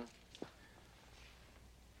 Very well.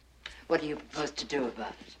 What do you propose to do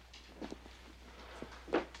about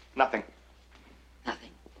it? Nothing.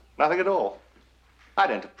 Nothing? Nothing at all. I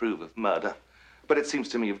don't approve of murder, but it seems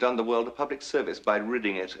to me you've done the world a public service by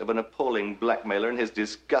ridding it of an appalling blackmailer and his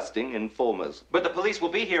disgusting informers. But the police will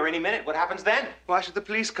be here any minute. What happens then? Why should the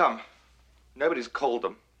police come? Nobody's called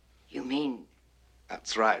them. You mean?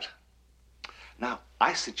 That's right. Now,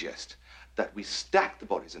 I suggest that we stack the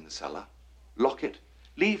bodies in the cellar, lock it,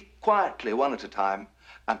 leave quietly one at a time,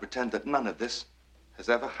 and pretend that none of this has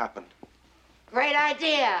ever happened. Great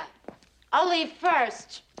idea. I'll leave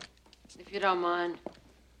first. If you don't mind.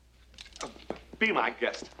 Be my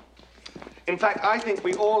guest. In fact, I think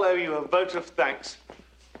we all owe you a vote of thanks.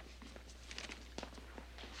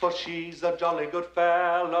 For she's a jolly good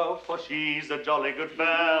fellow, for she's a jolly good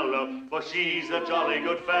fellow, for she's a jolly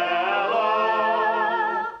good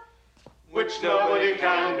fellow. Which nobody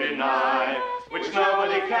can deny, which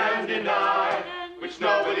nobody can deny, which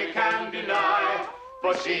nobody can deny.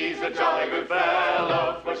 For she's a jolly good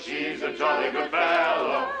fellow, for she's a jolly good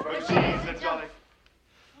fellow, for she's a jolly...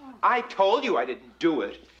 I told you I didn't do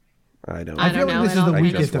it. I don't. I feel like this is the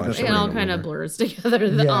weakest of the three. It all kind of blurs together.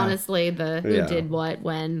 Honestly, who did what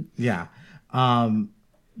when. Yeah.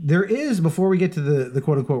 There is, before we get to the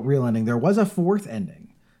quote unquote real ending, there was a fourth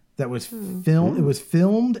ending that was filmed. It was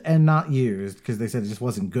filmed and not used because they said it just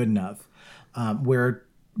wasn't good enough.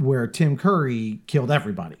 Where Tim Curry killed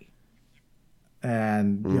everybody.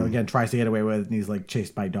 And again tries to get away with it, and he's like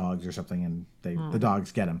chased by dogs or something, and the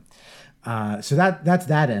dogs get him. So that's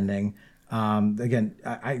that ending. Again,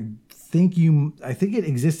 I think it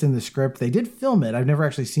exists in the script. They did film it. I've never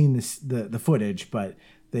actually seen the footage, but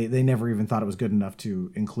they never even thought it was good enough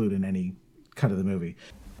to include in any cut of the movie.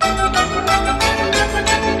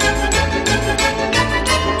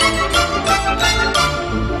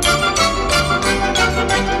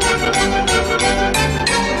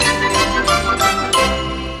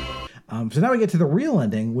 So now we get to the real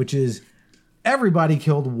ending, which is everybody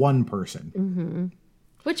killed one person. Mm-hmm.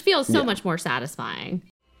 Which feels so much more satisfying.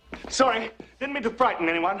 Sorry, didn't mean to frighten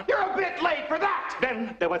anyone. You're a bit late for that!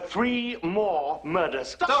 Then there were 3 more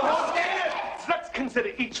murders. Let's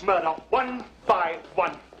consider each murder one by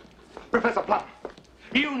one. Professor Plum,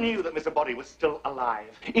 you knew that Mr. Body was still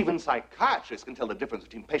alive. Even psychiatrists can tell the difference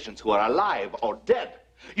between patients who are alive or dead.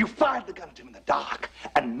 You fired the gun at him in the dark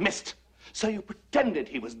and missed. So you pretended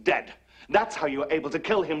he was dead. That's how you were able to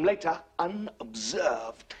kill him later,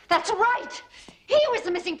 unobserved. That's right. He was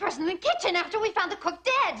the missing person in the kitchen after we found the cook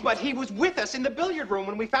dead. But he was with us in the billiard room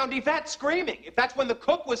when we found Yvette screaming. If that's when the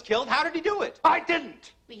cook was killed, how did he do it? I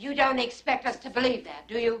didn't. But you don't expect us to believe that,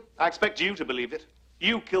 do you? I expect you to believe it.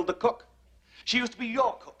 You killed the cook. She used to be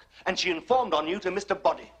your cook, and she informed on you to Mr.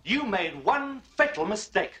 Body. You made one fatal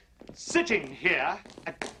mistake. Sitting here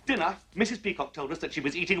at dinner, Mrs. Peacock told us that she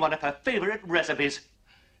was eating one of her favorite recipes.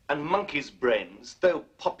 And monkey's brains, though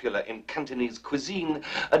popular in Cantonese cuisine,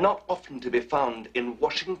 are not often to be found in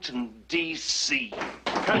Washington, D.C.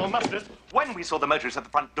 Colonel Mustard, when we saw the motorist at the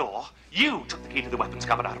front door, you took the key to the weapons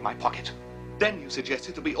cupboard out of my pocket. Then you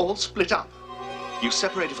suggested that we all split up. You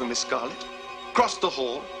separated from Miss Scarlett, crossed the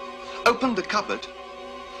hall, opened the cupboard,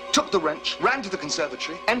 took the wrench, ran to the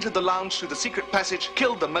conservatory, entered the lounge through the secret passage,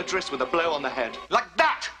 killed the motorist with a blow on the head. Like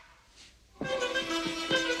that!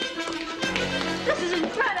 This is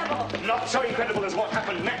incredible! Not so incredible as what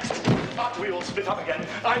happened next. After we all split up again,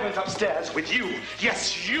 I went upstairs with you.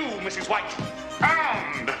 Yes, you, Mrs. White.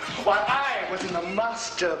 And while I was in the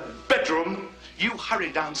master bedroom, you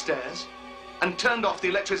hurried downstairs and turned off the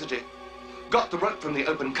electricity, got the rope from the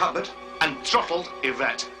open cupboard, and throttled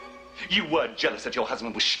Yvette. You were jealous that your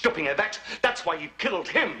husband was stopping Yvette. That's why you killed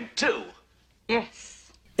him, too.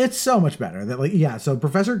 Yes. It's so much better. So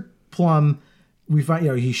Professor Plum, we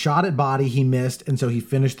find, he shot at Body, he missed, and so he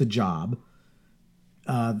finished the job.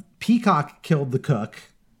 Peacock killed the cook.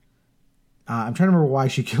 I'm trying to remember why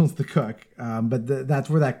she kills the cook, but that's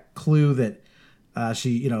where that clue that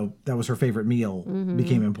she, that was her favorite meal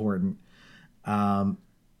became important.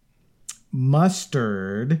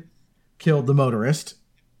 Mustard killed the motorist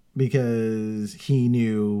because he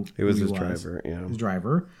knew he was his driver. Yeah, his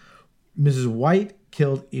driver. Mrs. White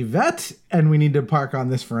killed Yvette, and we need to park on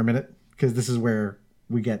this for a minute because this is where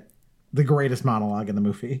we get the greatest monologue in the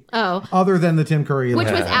movie. Oh, other than the Tim Curry,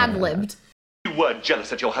 which was ad-libbed. You were jealous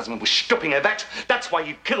that your husband was stopping Yvette. That's why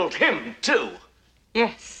you killed him too.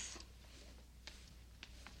 Yes.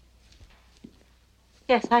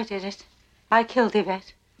 Yes, I did it. I killed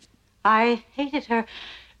Yvette. I hated her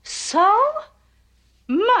so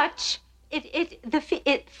much.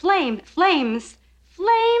 It flames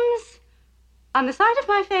on the side of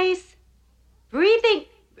my face, heaving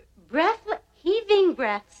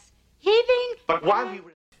breaths. But while you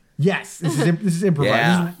were... Yes, this is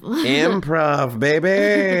improvised. Yeah, improv,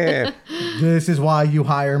 baby. This is why you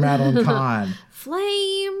hire Madeline Kahn.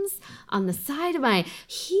 Flames on the side of my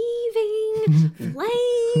heaving flames.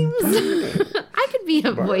 I could be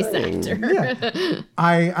a voice actor. Yeah.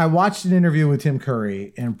 I watched an interview with Tim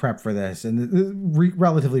Curry in prep for this, and a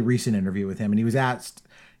relatively recent interview with him, and he was asked,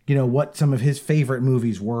 what some of his favorite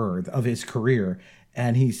movies were of his career,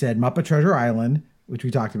 and he said Muppet Treasure Island, which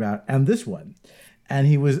we talked about, and this one. And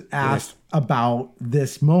he was asked about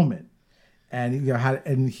this moment. And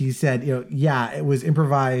and he said, it was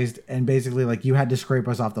improvised, and basically you had to scrape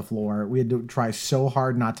us off the floor. We had to try so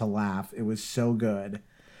hard not to laugh. It was so good.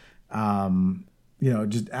 And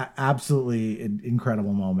just absolutely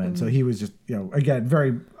incredible moment. So he was just, again,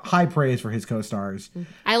 very high praise for his co-stars.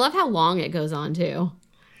 I love how long it goes on too.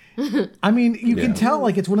 I mean, you can tell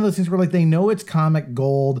like it's one of those things where like they know it's comic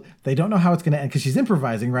gold. They don't know how it's going to end because she's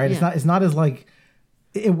improvising, right? Yeah. It's not as like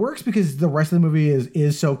it works because the rest of the movie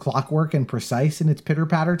is so clockwork and precise in its pitter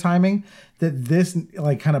patter timing that this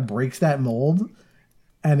like kind of breaks that mold,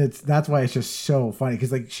 and that's why it's just so funny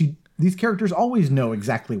because like these characters always know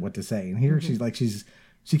exactly what to say, and here she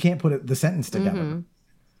can't put the sentence together.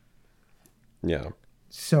 Yeah.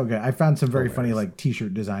 So good. I found some very funny like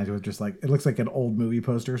t-shirt designs with just like it looks like an old movie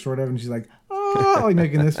poster sort of, and she's like, oh, like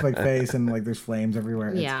making this like face, and like there's flames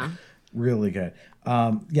everywhere. It's really good.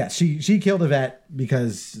 She killed Yvette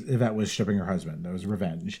because Yvette was stripping her husband. That was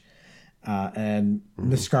revenge. And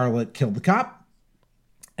Miss Scarlet killed the cop.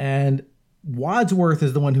 And Wadsworth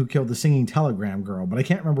is the one who killed the singing telegram girl, but I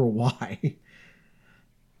can't remember why.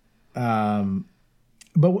 And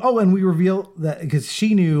we reveal that because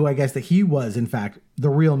she knew, I guess, that he was in fact the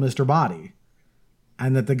real Mr. Body,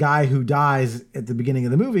 and that the guy who dies at the beginning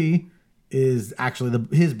of the movie is actually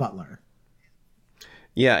his butler.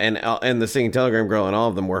 Yeah, and the singing telegram girl and all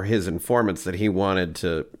of them were his informants that he wanted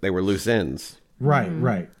to. They were loose ends.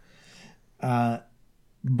 Right.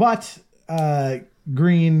 But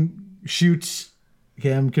Green shoots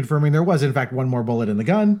him, confirming there was in fact one more bullet in the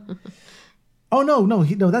gun. Oh no,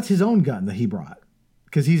 that's his own gun that he brought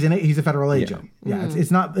because he's a federal agent. Yeah, it's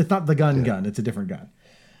not the gun. It's a different gun.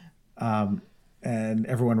 And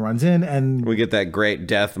everyone runs in, and we get that great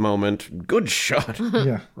death moment. Good shot.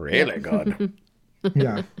 Yeah, really good.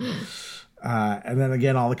 Yeah. And then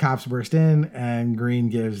again, all the cops burst in, and Green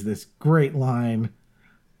gives this great line.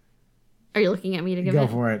 Are you looking at me to give Go it?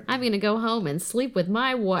 for it. I'm going to go home and sleep with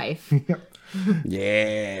my wife.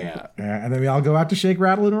 Yeah. And then we all go out to shake,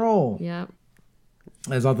 rattle, and roll. Yep.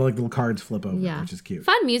 As all the like little cards flip over, which is cute.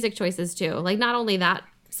 Fun music choices too. Like not only that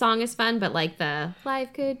song is fun, but like the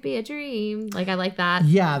 "Life Could Be a Dream." Like I like that.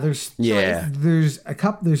 Yeah, there's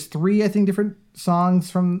three I think different songs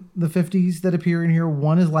from the 50s that appear in here.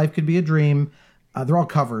 One is "Life Could Be a Dream." They're all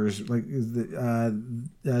covers, like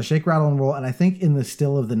 "Shake, Rattle, and Roll," and I think "In the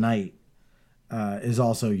Still of the Night" is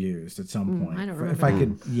also used at some point. I don't remember. If I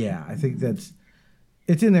could, I think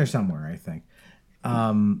it's in there somewhere. I think.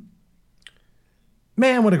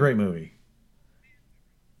 Man, what a great movie!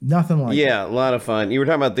 Nothing like it. A lot of fun. You were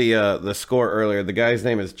talking about the score earlier. The guy's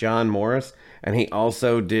name is John Morris, and he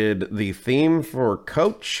also did the theme for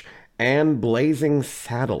Coach and Blazing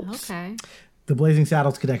Saddles. Okay. The Blazing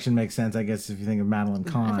Saddles connection makes sense, I guess, if you think of Madeline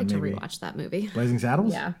Kahn. I'd like to maybe. rewatch that movie. Blazing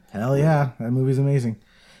Saddles? Yeah. Hell yeah. That movie's amazing.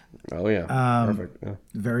 Oh, yeah. Perfect. Yeah.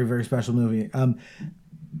 Very, very special movie.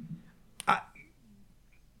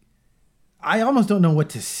 I almost don't know what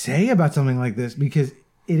to say about something like this because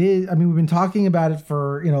it is, I mean, we've been talking about it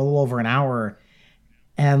for, a little over an hour,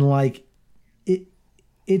 and like in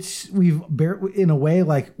a way,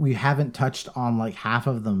 like we haven't touched on like half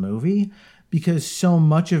of the movie because so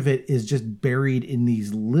much of it is just buried in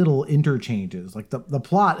these little interchanges. Like the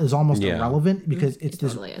plot is almost irrelevant because it's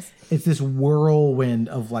this whirlwind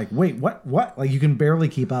of like, wait, what? Like you can barely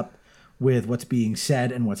keep up with what's being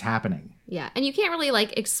said and what's happening. Yeah, and you can't really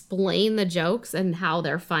like explain the jokes and how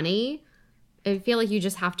they're funny. I feel like you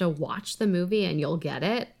just have to watch the movie and you'll get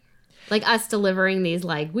it. Like us delivering these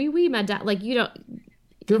like wee madame, like you don't,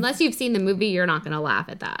 unless you've seen the movie, you're not going to laugh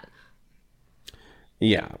at that.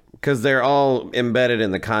 Yeah, because they're all embedded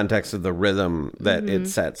in the context of the rhythm that it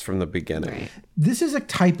sets from the beginning. Right. This is a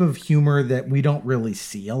type of humor that we don't really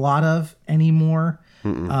see a lot of anymore.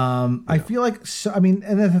 I feel like, and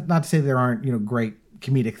that's not to say there aren't, great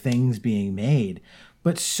comedic things being made,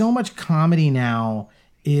 but so much comedy now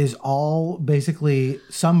is all basically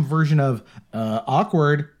some version of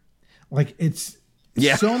awkward. Like it's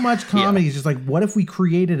so much comedy is just like, what if we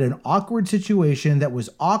created an awkward situation that was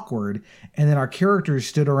awkward and then our characters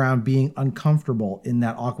stood around being uncomfortable in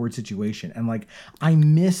that awkward situation? And like, I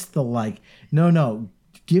miss the like, no,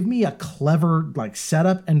 give me a clever like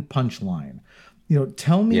setup and punchline.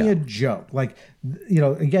 Tell me a joke. Like,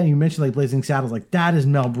 again, you mentioned like Blazing Saddles, like that is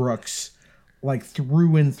Mel Brooks, like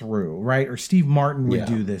through and through, right? Or Steve Martin would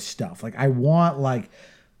do this stuff. Like I want like,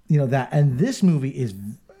 that. And this movie is,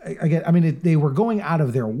 again, I mean, they were going out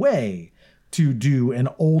of their way to do an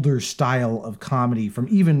older style of comedy from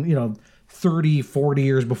even, 30, 40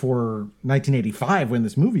 years before 1985 when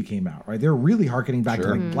this movie came out, right? They're really hearkening back to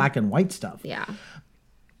like black and white stuff. Yeah.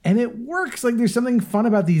 And it works. Like there's something fun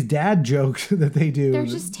about these dad jokes that they do. They're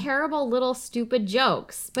just terrible little stupid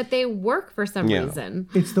jokes, but they work for some reason.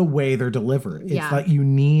 It's the way they're delivered. It's like you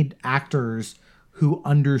need actors who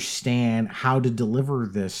understand how to deliver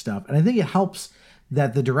this stuff. And I think it helps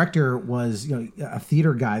that the director was a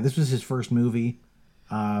theater guy. This was his first movie.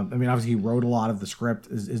 I mean, obviously he wrote a lot of the script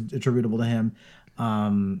is attributable to him.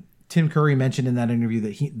 Tim Curry mentioned in that interview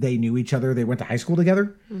that they knew each other. They went to high school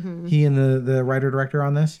together. Mm-hmm. He and the writer director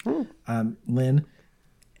on this, Lynn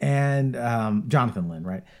and Jonathan Lynn,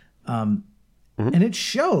 right? And it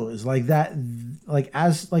shows like that, like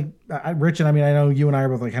as like Rich and I mean, I know you and I are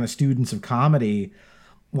both like kind of students of comedy.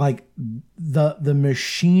 Like the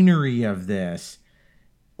machinery of this,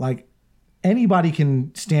 like anybody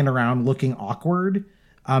can stand around looking awkward.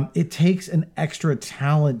 It takes an extra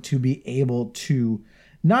talent to be able to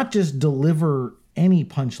not just deliver any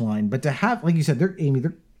punchline, but to have, like you said,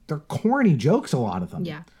 they're corny jokes, a lot of them.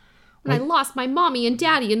 Yeah. When I lost my mommy and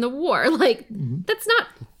daddy in the war, like that's not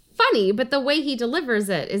funny, but the way he delivers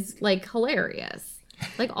it is like hilarious.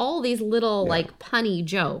 Like all these little like punny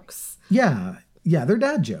jokes. Yeah, they're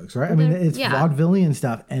dad jokes, right? I mean, it's vaudevillian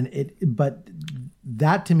stuff, but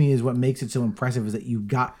that to me is what makes it so impressive is that you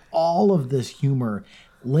got all of this humor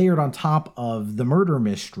layered on top of the murder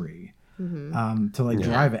mystery to like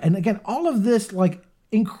drive it. And again, all of this like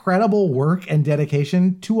incredible work and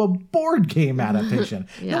dedication to a board game adaptation.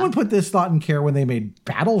 No one put this thought and care when they made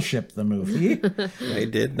Battleship the movie. They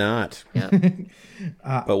did not.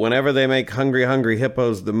 But whenever they make Hungry Hungry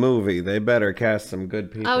Hippos the movie, they better cast some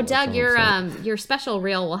good people. Oh, Doug, your special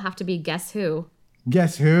reel will have to be Guess Who.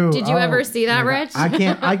 Guess Who? Did you ever see that, Rich? I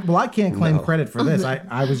can't claim credit for this.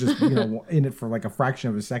 I was just in it for like a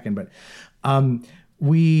fraction of a second. But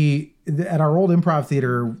we at our old improv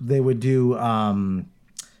theater, they would do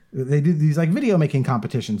they do these like video making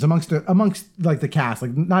competitions amongst like the cast,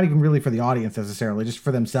 like not even really for the audience necessarily, just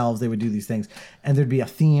for themselves. They would do these things, and there'd be a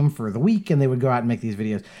theme for the week, and they would go out and make these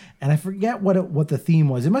videos. And I forget what the theme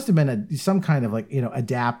was. It must have been some kind of like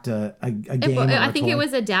adapt a game. I think it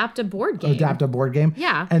was adapt a board game. Adapt a board game.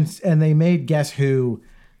 Yeah. And they made Guess Who,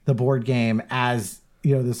 the board game, as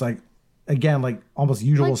this like again like almost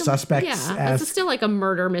Usual Suspects. Yeah, it's still like a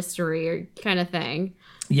murder mystery kind of thing.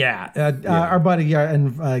 Yeah, our buddy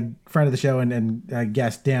and friend of the show and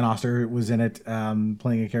guest Dan Oster was in it,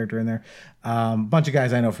 playing a character in there. Bunch of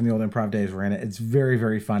guys I know from the old improv days were in it. It's very,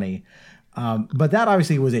 very funny. But that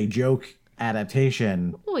obviously was a joke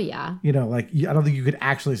adaptation. Oh yeah. Like I don't think you could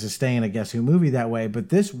actually sustain a Guess Who movie that way, but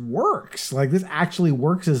this works. Like this actually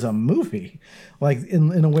works as a movie, like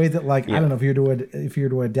in a way that like I don't know if you're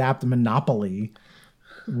to adapt Monopoly.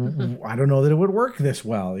 I don't know that it would work this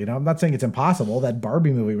well. I'm not saying it's impossible. That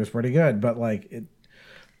Barbie movie was pretty good, but like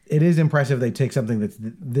it is impressive they take something that's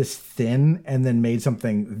this thin and then made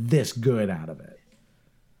something this good out of it.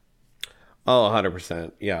 Oh,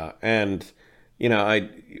 100%. Yeah. And,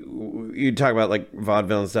 you talk about like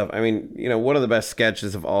vaudeville and stuff. I mean, one of the best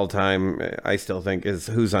sketches of all time, I still think, is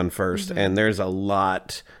Who's on First. Mm-hmm. And there's a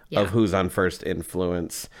lot of Who's on First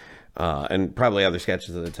influence. And probably other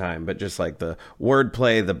sketches at the time, but just like the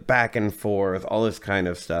wordplay, the back and forth, all this kind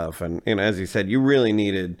of stuff. And, as you said, you really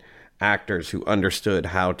needed actors who understood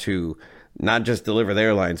how to not just deliver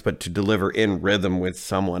their lines, but to deliver in rhythm with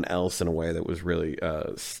someone else in a way that was really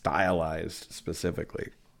stylized specifically.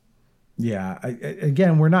 Yeah.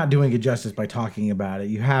 Again, we're not doing it justice by talking about it.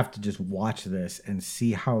 You have to just watch this and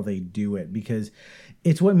see how they do it, because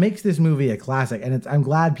it's what makes this movie a classic. And I'm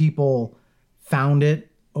glad people found it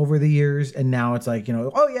over the years, and now it's like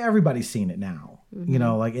oh yeah, everybody's seen it now.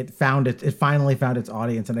 Like it finally found its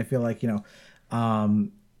audience, and I feel like when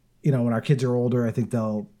our kids are older, I think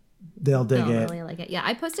they'll dig it. Really like it. Yeah,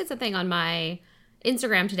 I posted something on my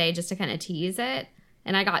Instagram today just to kind of tease it,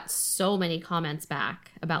 and I got so many comments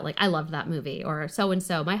back about like I loved that movie, or so and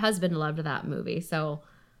so my husband loved that movie. So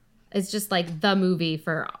it's just like the movie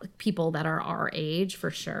for people that are our age for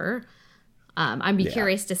sure. I'd be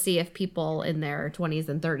curious to see if people in their 20s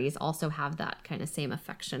and 30s also have that kind of same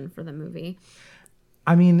affection for the movie.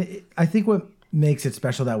 I mean, I think what makes it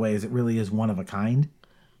special that way is it really is one of a kind.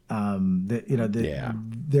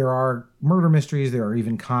 There are murder mysteries, there are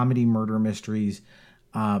even comedy murder mysteries,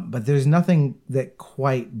 but there's nothing that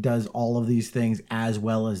quite does all of these things as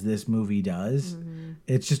well as this movie does. Mm-hmm.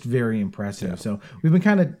 It's just very impressive. Yeah. So we've been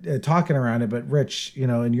kind of talking around it, but Rich,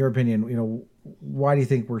 in your opinion, why do you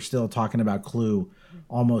think we're still talking about Clue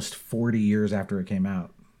almost 40 years after it came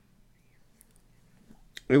out?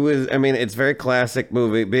 It's a very classic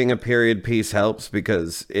movie. Being a period piece helps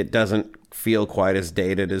because it doesn't feel quite as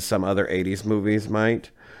dated as some other 80s movies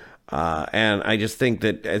might. And I just think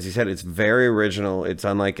that, as you said, it's very original. It's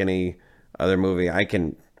unlike any other movie I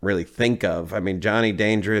can really think of. I mean, Johnny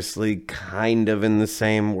Dangerously, kind of in the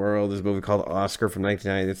same world. There's a movie called Oscar from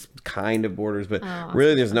 1990. It's kind of borders, but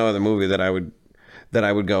really there's no other movie that that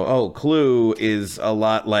I would go, oh, Clue is a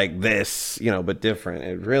lot like this, but different.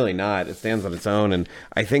 It's really not. It stands on its own. And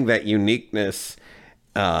I think that uniqueness,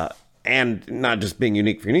 and not just being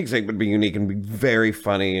unique for unique's sake, but being unique and being very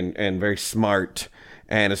funny and very smart.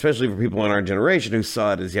 And especially for people in our generation who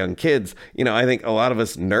saw it as young kids, I think a lot of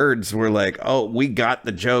us nerds were like, oh, we got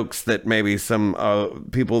the jokes that maybe some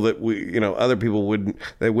people that other people wouldn't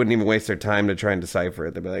even waste their time to try and decipher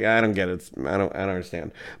it. They'd be like, I don't get it. I don't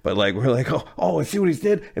understand. But like, we're like, oh, I see what he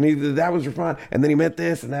did. And that was fun. And then he meant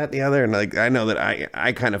this and that and the other. And like, I know that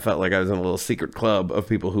I kind of felt like I was in a little secret club of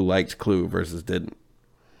people who liked Clue versus didn't.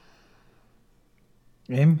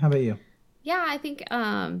 Aim, how about you? Yeah, I think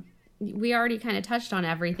we already kind of touched on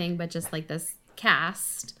everything, but just like this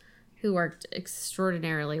cast who worked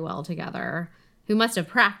extraordinarily well together, who must have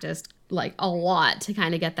practiced like a lot to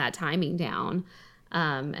kind of get that timing down,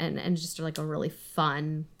 and just like a really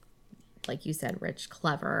fun, like you said, rich,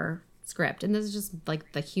 clever script. And this is just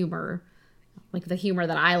like the humor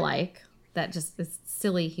that I like, that just is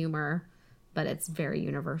silly humor, but it's very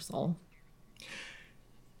universal.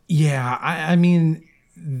 Yeah, I mean,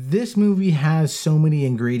 this movie has so many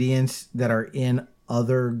ingredients that are in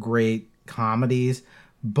other great comedies,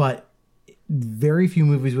 but very few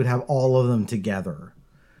movies would have all of them together.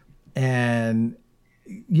 And,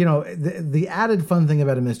 the added fun thing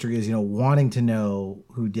about a mystery is, wanting to know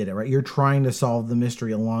who did it, right? You're trying to solve the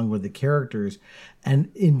mystery along with the characters.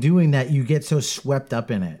 And in doing that, you get so swept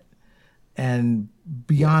up in it. And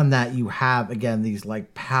beyond that, you have, again, these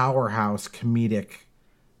like powerhouse comedic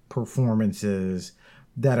performances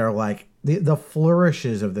that are like the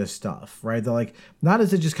flourishes of this stuff, right? They're like, not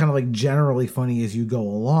is it just kind of like generally funny as you go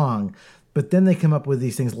along, but then they come up with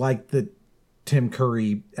these things like the Tim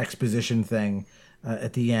Curry exposition thing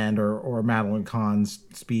at the end, or Madeline Kahn's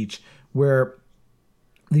speech, where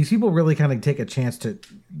these people really kind of take a chance to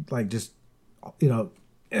like just,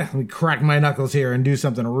 let me crack my knuckles here and do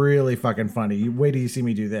something really fucking funny. Wait till you see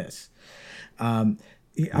me do this.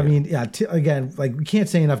 I mean, again, like we can't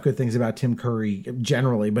say enough good things about Tim Curry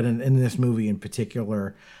generally, but in this movie in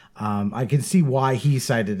particular, I can see why he's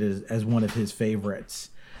cited as one of his favorites,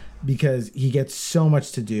 because he gets so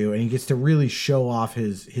much to do and he gets to really show off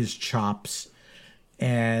his chops.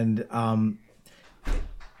 And I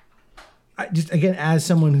just, again, as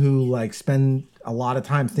someone who like spend a lot of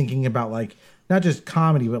time thinking about like not just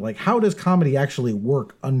comedy, but like how does comedy actually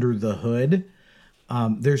work under the hood?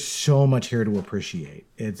 There's so much here to appreciate.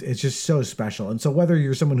 It's just so special. And so whether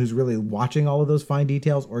you're someone who's really watching all of those fine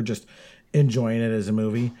details or just enjoying it as a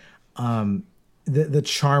movie, the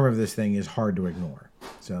charm of this thing is hard to ignore.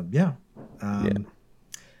 So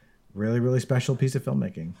really, really special piece of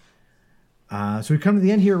filmmaking. So we've come to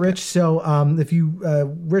the end here, Rich. So if you,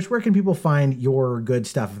 Rich, where can people find your good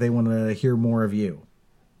stuff if they want to hear more of you?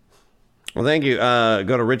 Well, thank you. Go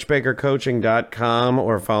to richbakercoaching.com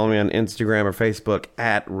or follow me on Instagram or Facebook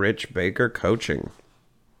at richbakercoaching.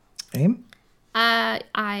 Aim?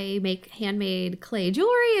 I make handmade clay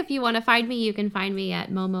jewelry. If you want to find me, you can find me at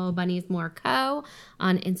Momo Bunnies More Co.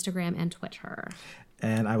 on Instagram and Twitter.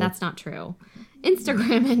 And that's not true.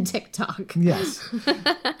 Instagram and TikTok. Yes.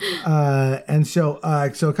 And so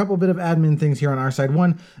a couple bit of admin things here on our side.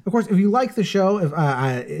 One, of course, if you like the show,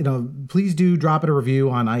 please do drop it a review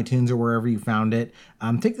on iTunes or wherever you found it.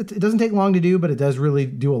 It doesn't take long to do, but it does really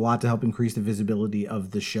do a lot to help increase the visibility of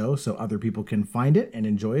the show so other people can find it and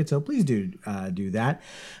enjoy it. So please do that.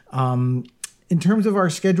 In terms of our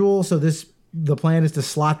schedule, the plan is to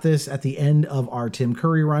slot this at the end of our Tim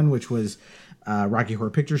Curry run, which was Rocky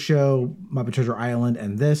Horror Picture Show, Muppet Treasure Island,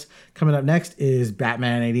 and this. Coming up next is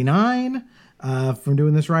Batman 89, from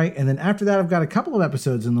doing this right. And then after that, I've got a couple of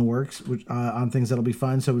episodes in the works on things that'll be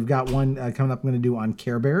fun. So we've got one coming up I'm going to do on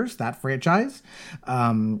Care Bears, that franchise.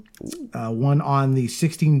 One on the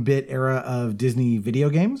 16-bit era of Disney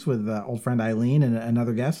video games with old friend Eileen and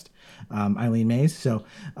another guest, Eileen Mays. So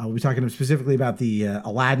we'll be talking specifically about the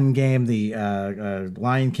Aladdin game, the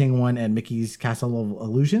Lion King one, and Mickey's Castle of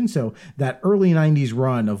Illusion. So that early 90s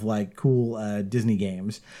run of like cool Disney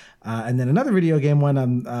games. And then another video game one,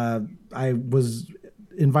 I was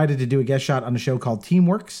invited to do a guest shot on a show called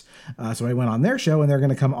Teamworks. So I went on their show and they're going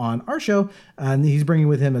to come on our show. And he's bringing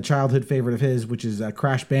with him a childhood favorite of his, which is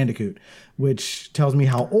Crash Bandicoot, which tells me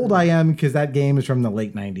how old I am because that game is from the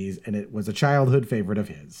late 90s and it was a childhood favorite of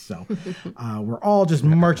his. So we're all just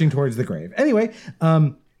marching towards the grave. Anyway,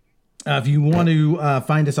 if you want to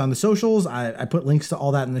find us on the socials, I put links to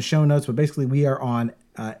all that in the show notes, but basically we are on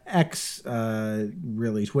X,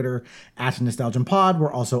 really Twitter, @NostalgianPod.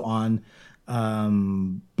 We're also on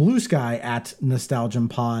Blue Sky at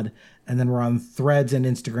NostalgiumPod, and then we're on Threads and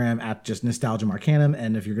Instagram at just Nostalgium Arcanum.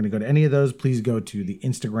 And if you're going to go to any of those, please go to the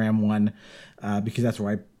Instagram one because that's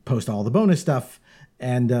where I post all the bonus stuff.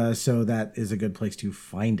 And so that is a good place to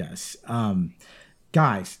find us.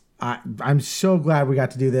 Guys, I'm so glad we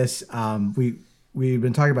got to do this. We've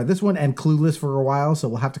been talking about this one and Clueless for a while, so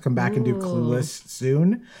we'll have to come back and do Clueless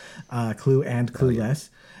soon. Clue and Clueless.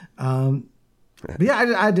 But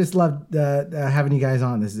yeah, I just love having you guys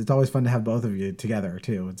on. It's always fun to have both of you together,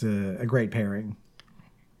 too. It's a great pairing.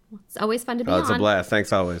 It's always fun to be on. It's a blast.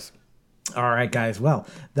 Thanks always. All right, guys. Well,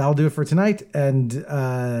 that'll do it for tonight.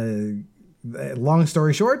 And long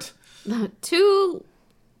story short. Too.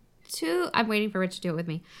 I'm waiting for Rich to do it with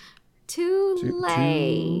me. Too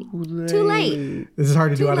late. This is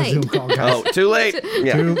hard to do on a Zoom call, guys. Oh, too late.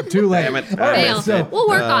 Yeah. Too late. Damn it. Fail. So, we'll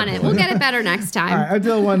work on it. We'll get it better next time. All right,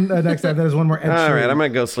 until next time, there's one more entry. All right, I'm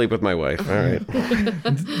going to go sleep with my wife. All right.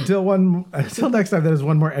 Until next time, there's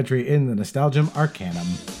one more entry in the Nostalgium Arcanum.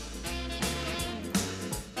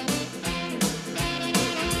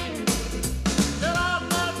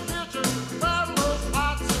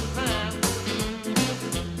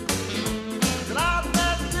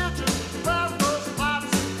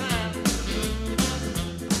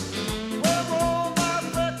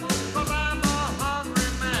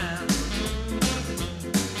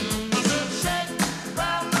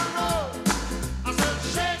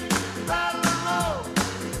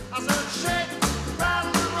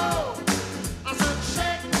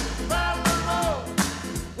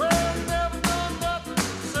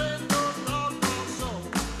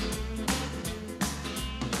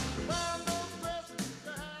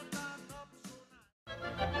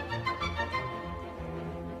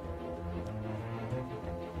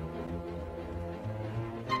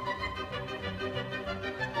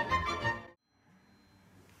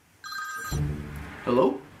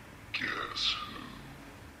 Hello? Yes.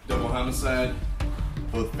 Double homicide.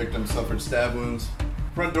 Both victims suffered stab wounds.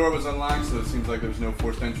 Front door was unlocked, so it seems like there's no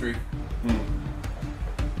forced entry.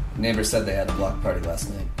 Neighbor said they had a block party last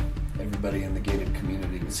night. Everybody in the gated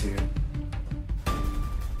community was here.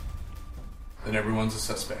 Then everyone's a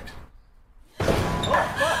suspect.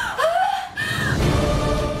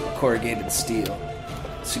 Corrugated steel.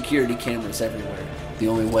 Security cameras everywhere. The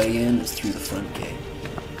only way in is through the front gate.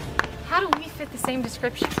 How do we fit the same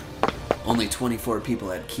description? Only 24 people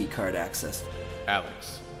had key card access.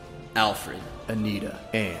 Alex. Alfred. Anita.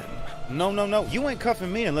 Ann. No. You ain't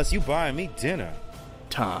cuffing me unless you buying me dinner.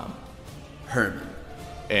 Tom. Herman.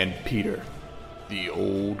 And Peter. The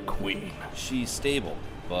old queen. She's stable,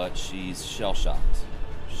 but she's shell-shocked.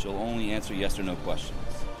 She'll only answer yes or no questions.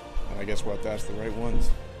 I guess we'll have to ask the right ones.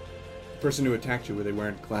 The person who attacked you, were they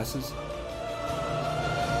wearing glasses?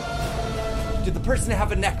 Did the person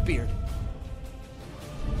have a neck beard?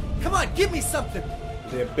 Come on, give me something!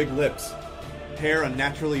 They have big lips. Hair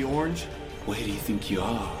unnaturally orange. Where do you think you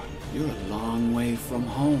are? You're a long way from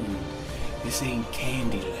home. This ain't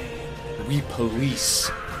Candyland. We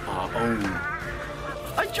police our own.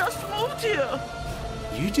 I just moved here!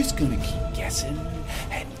 You're just gonna keep guessing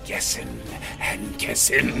and guessing and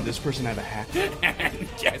guessing. This person had a hat. And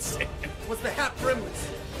guessing. Was the hat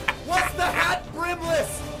brimless? Was the hat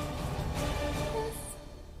brimless?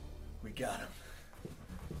 We got him.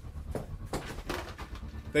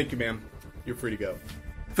 Thank you, ma'am. You're free to go.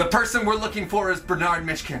 The person we're looking for is Bernard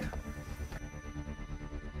Mishkin.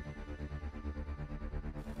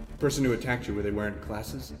 The person who attacked you, were they wearing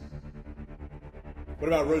glasses? What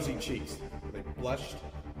about rosy cheeks? Were they blushed?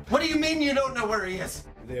 What do you mean you don't know where he is?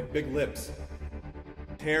 They have big lips.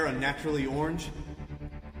 Hair unnaturally orange.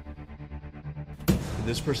 Did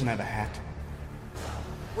this person have a hat?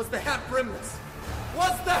 Was the hat brimless?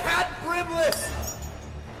 Was the hat brimless?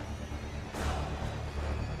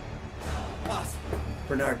 Boss,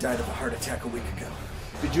 Bernard died of a heart attack a week ago.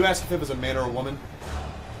 Did you ask if it was a man or a woman?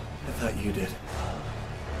 I thought you did.